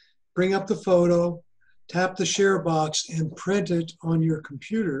can bring up the photo, tap the share box, and print it on your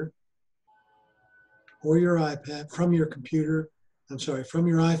computer or your iPad from your computer. I'm sorry, from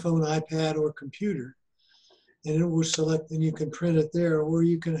your iPhone, iPad, or computer. And it will select, and you can print it there, or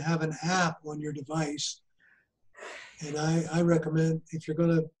you can have an app on your device. And I recommend, if you're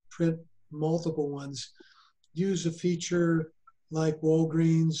going to print multiple ones, use a feature like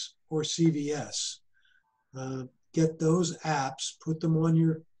Walgreens or CVS. Get those apps, put them on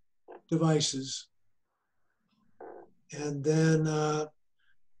your devices, and then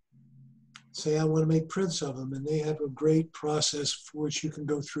say, I want to make prints of them. And they have a great process for which you can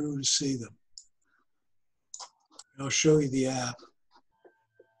go through to see them. I'll show you the app.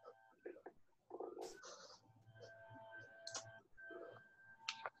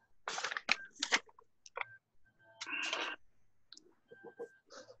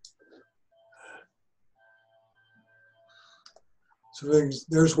 So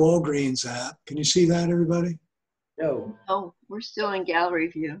there's Walgreens app. Can you see that, everybody? No. Oh, we're still in gallery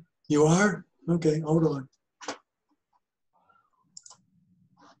view. You are? Okay, hold on.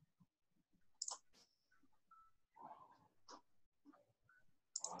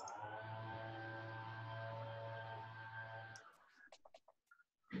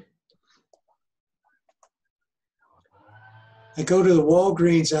 I go to the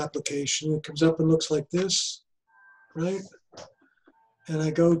Walgreens application. It comes up and looks like this, right? And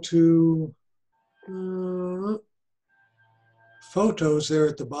I go to photos there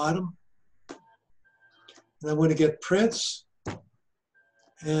at the bottom. And I want to get prints.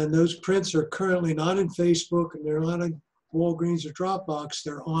 And those prints are currently not in Facebook, and they're not in Walgreens or Dropbox.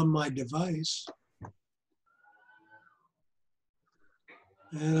 They're on my device.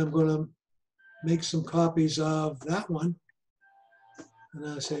 And I'm going to make some copies of that one. And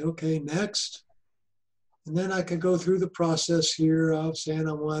I say, okay, next. And then I could go through the process here of saying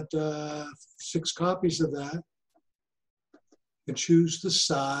I want 6 copies of that. And choose the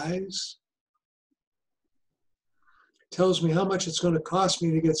size. Tells me how much it's going to cost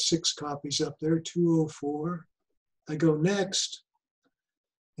me to get 6 copies up there, $204. I go next.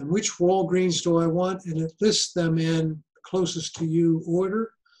 And which Walgreens do I want? And it lists them in closest to you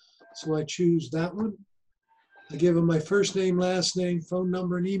order. So I choose that one. I give them my first name, last name, phone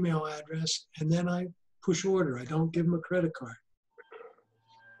number, and email address, and then I push order. I don't give them a credit card.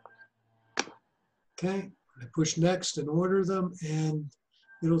 Okay, I push next and order them, and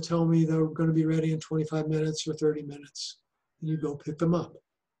it'll tell me they're going to be ready in 25 minutes or 30 minutes. And you go pick them up.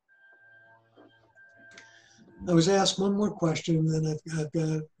 I was asked one more question, and then I've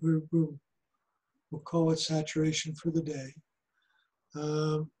got, we'll call it saturation for the day.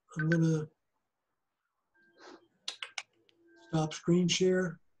 I'm going to stop screen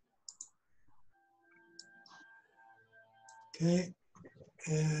share. Okay,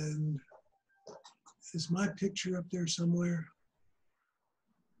 and is my picture up there somewhere?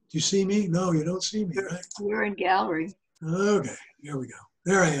 Do you see me? No, you don't see me, right? You're in gallery. Okay, here we go.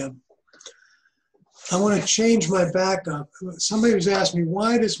 There I am. I want to change my backup. Somebody was asking me,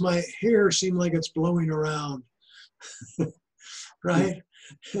 why does my hair seem like it's blowing around? Right?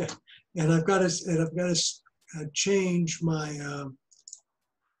 And I've got to change my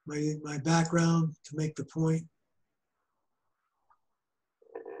my background to make the point.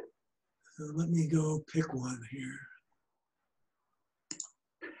 So let me go pick one here.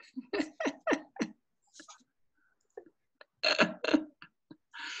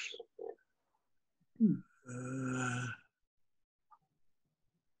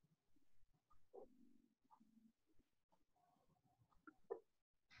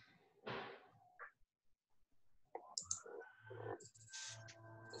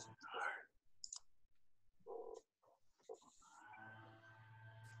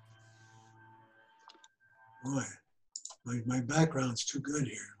 Boy, my background's too good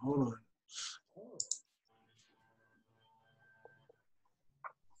here. Hold on.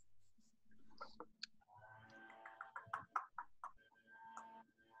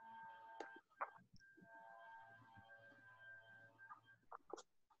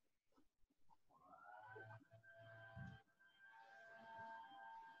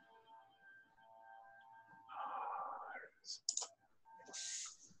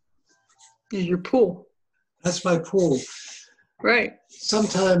 Is your pool. That's my pool. Right.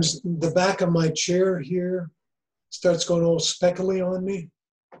 Sometimes the back of my chair here starts going all speckly on me.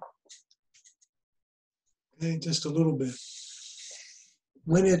 Okay, just a little bit.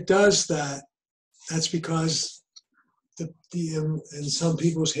 When it does that, that's because in some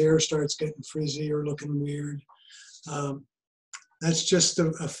people's hair starts getting frizzy or looking weird. That's just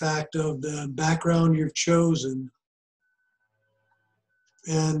a fact of the background you've chosen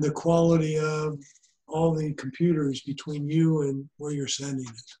and the quality of all the computers between you and where you're sending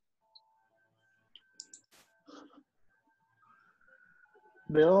it.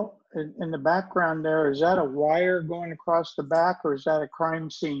 Bill, in the background there, is that a wire going across the back or is that a crime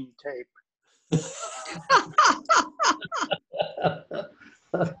scene tape?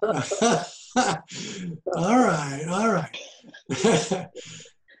 All right.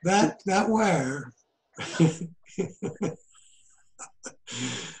 that wire.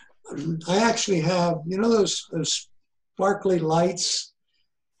 I actually have, you know, those sparkly lights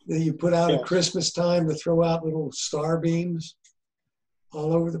that you put out at Christmas time to throw out little star beams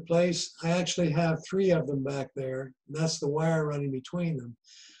all over the place. I actually have 3 of them back there, and that's the wire running between them.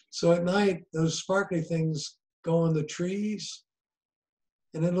 So at night, those sparkly things go on the trees,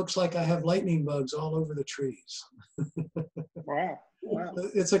 and it looks like I have lightning bugs all over the trees. Wow. Wow.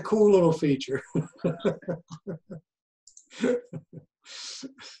 It's a cool little feature.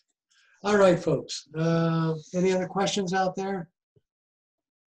 All right, folks. Any other questions out there?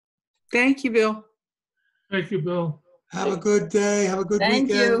 Thank you, Bill. Thank you, Bill. Have a good day. Have a good Thank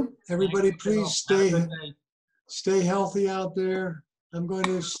weekend. you. Everybody, please Have a good day. stay healthy out there. I'm going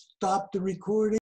to stop the recording.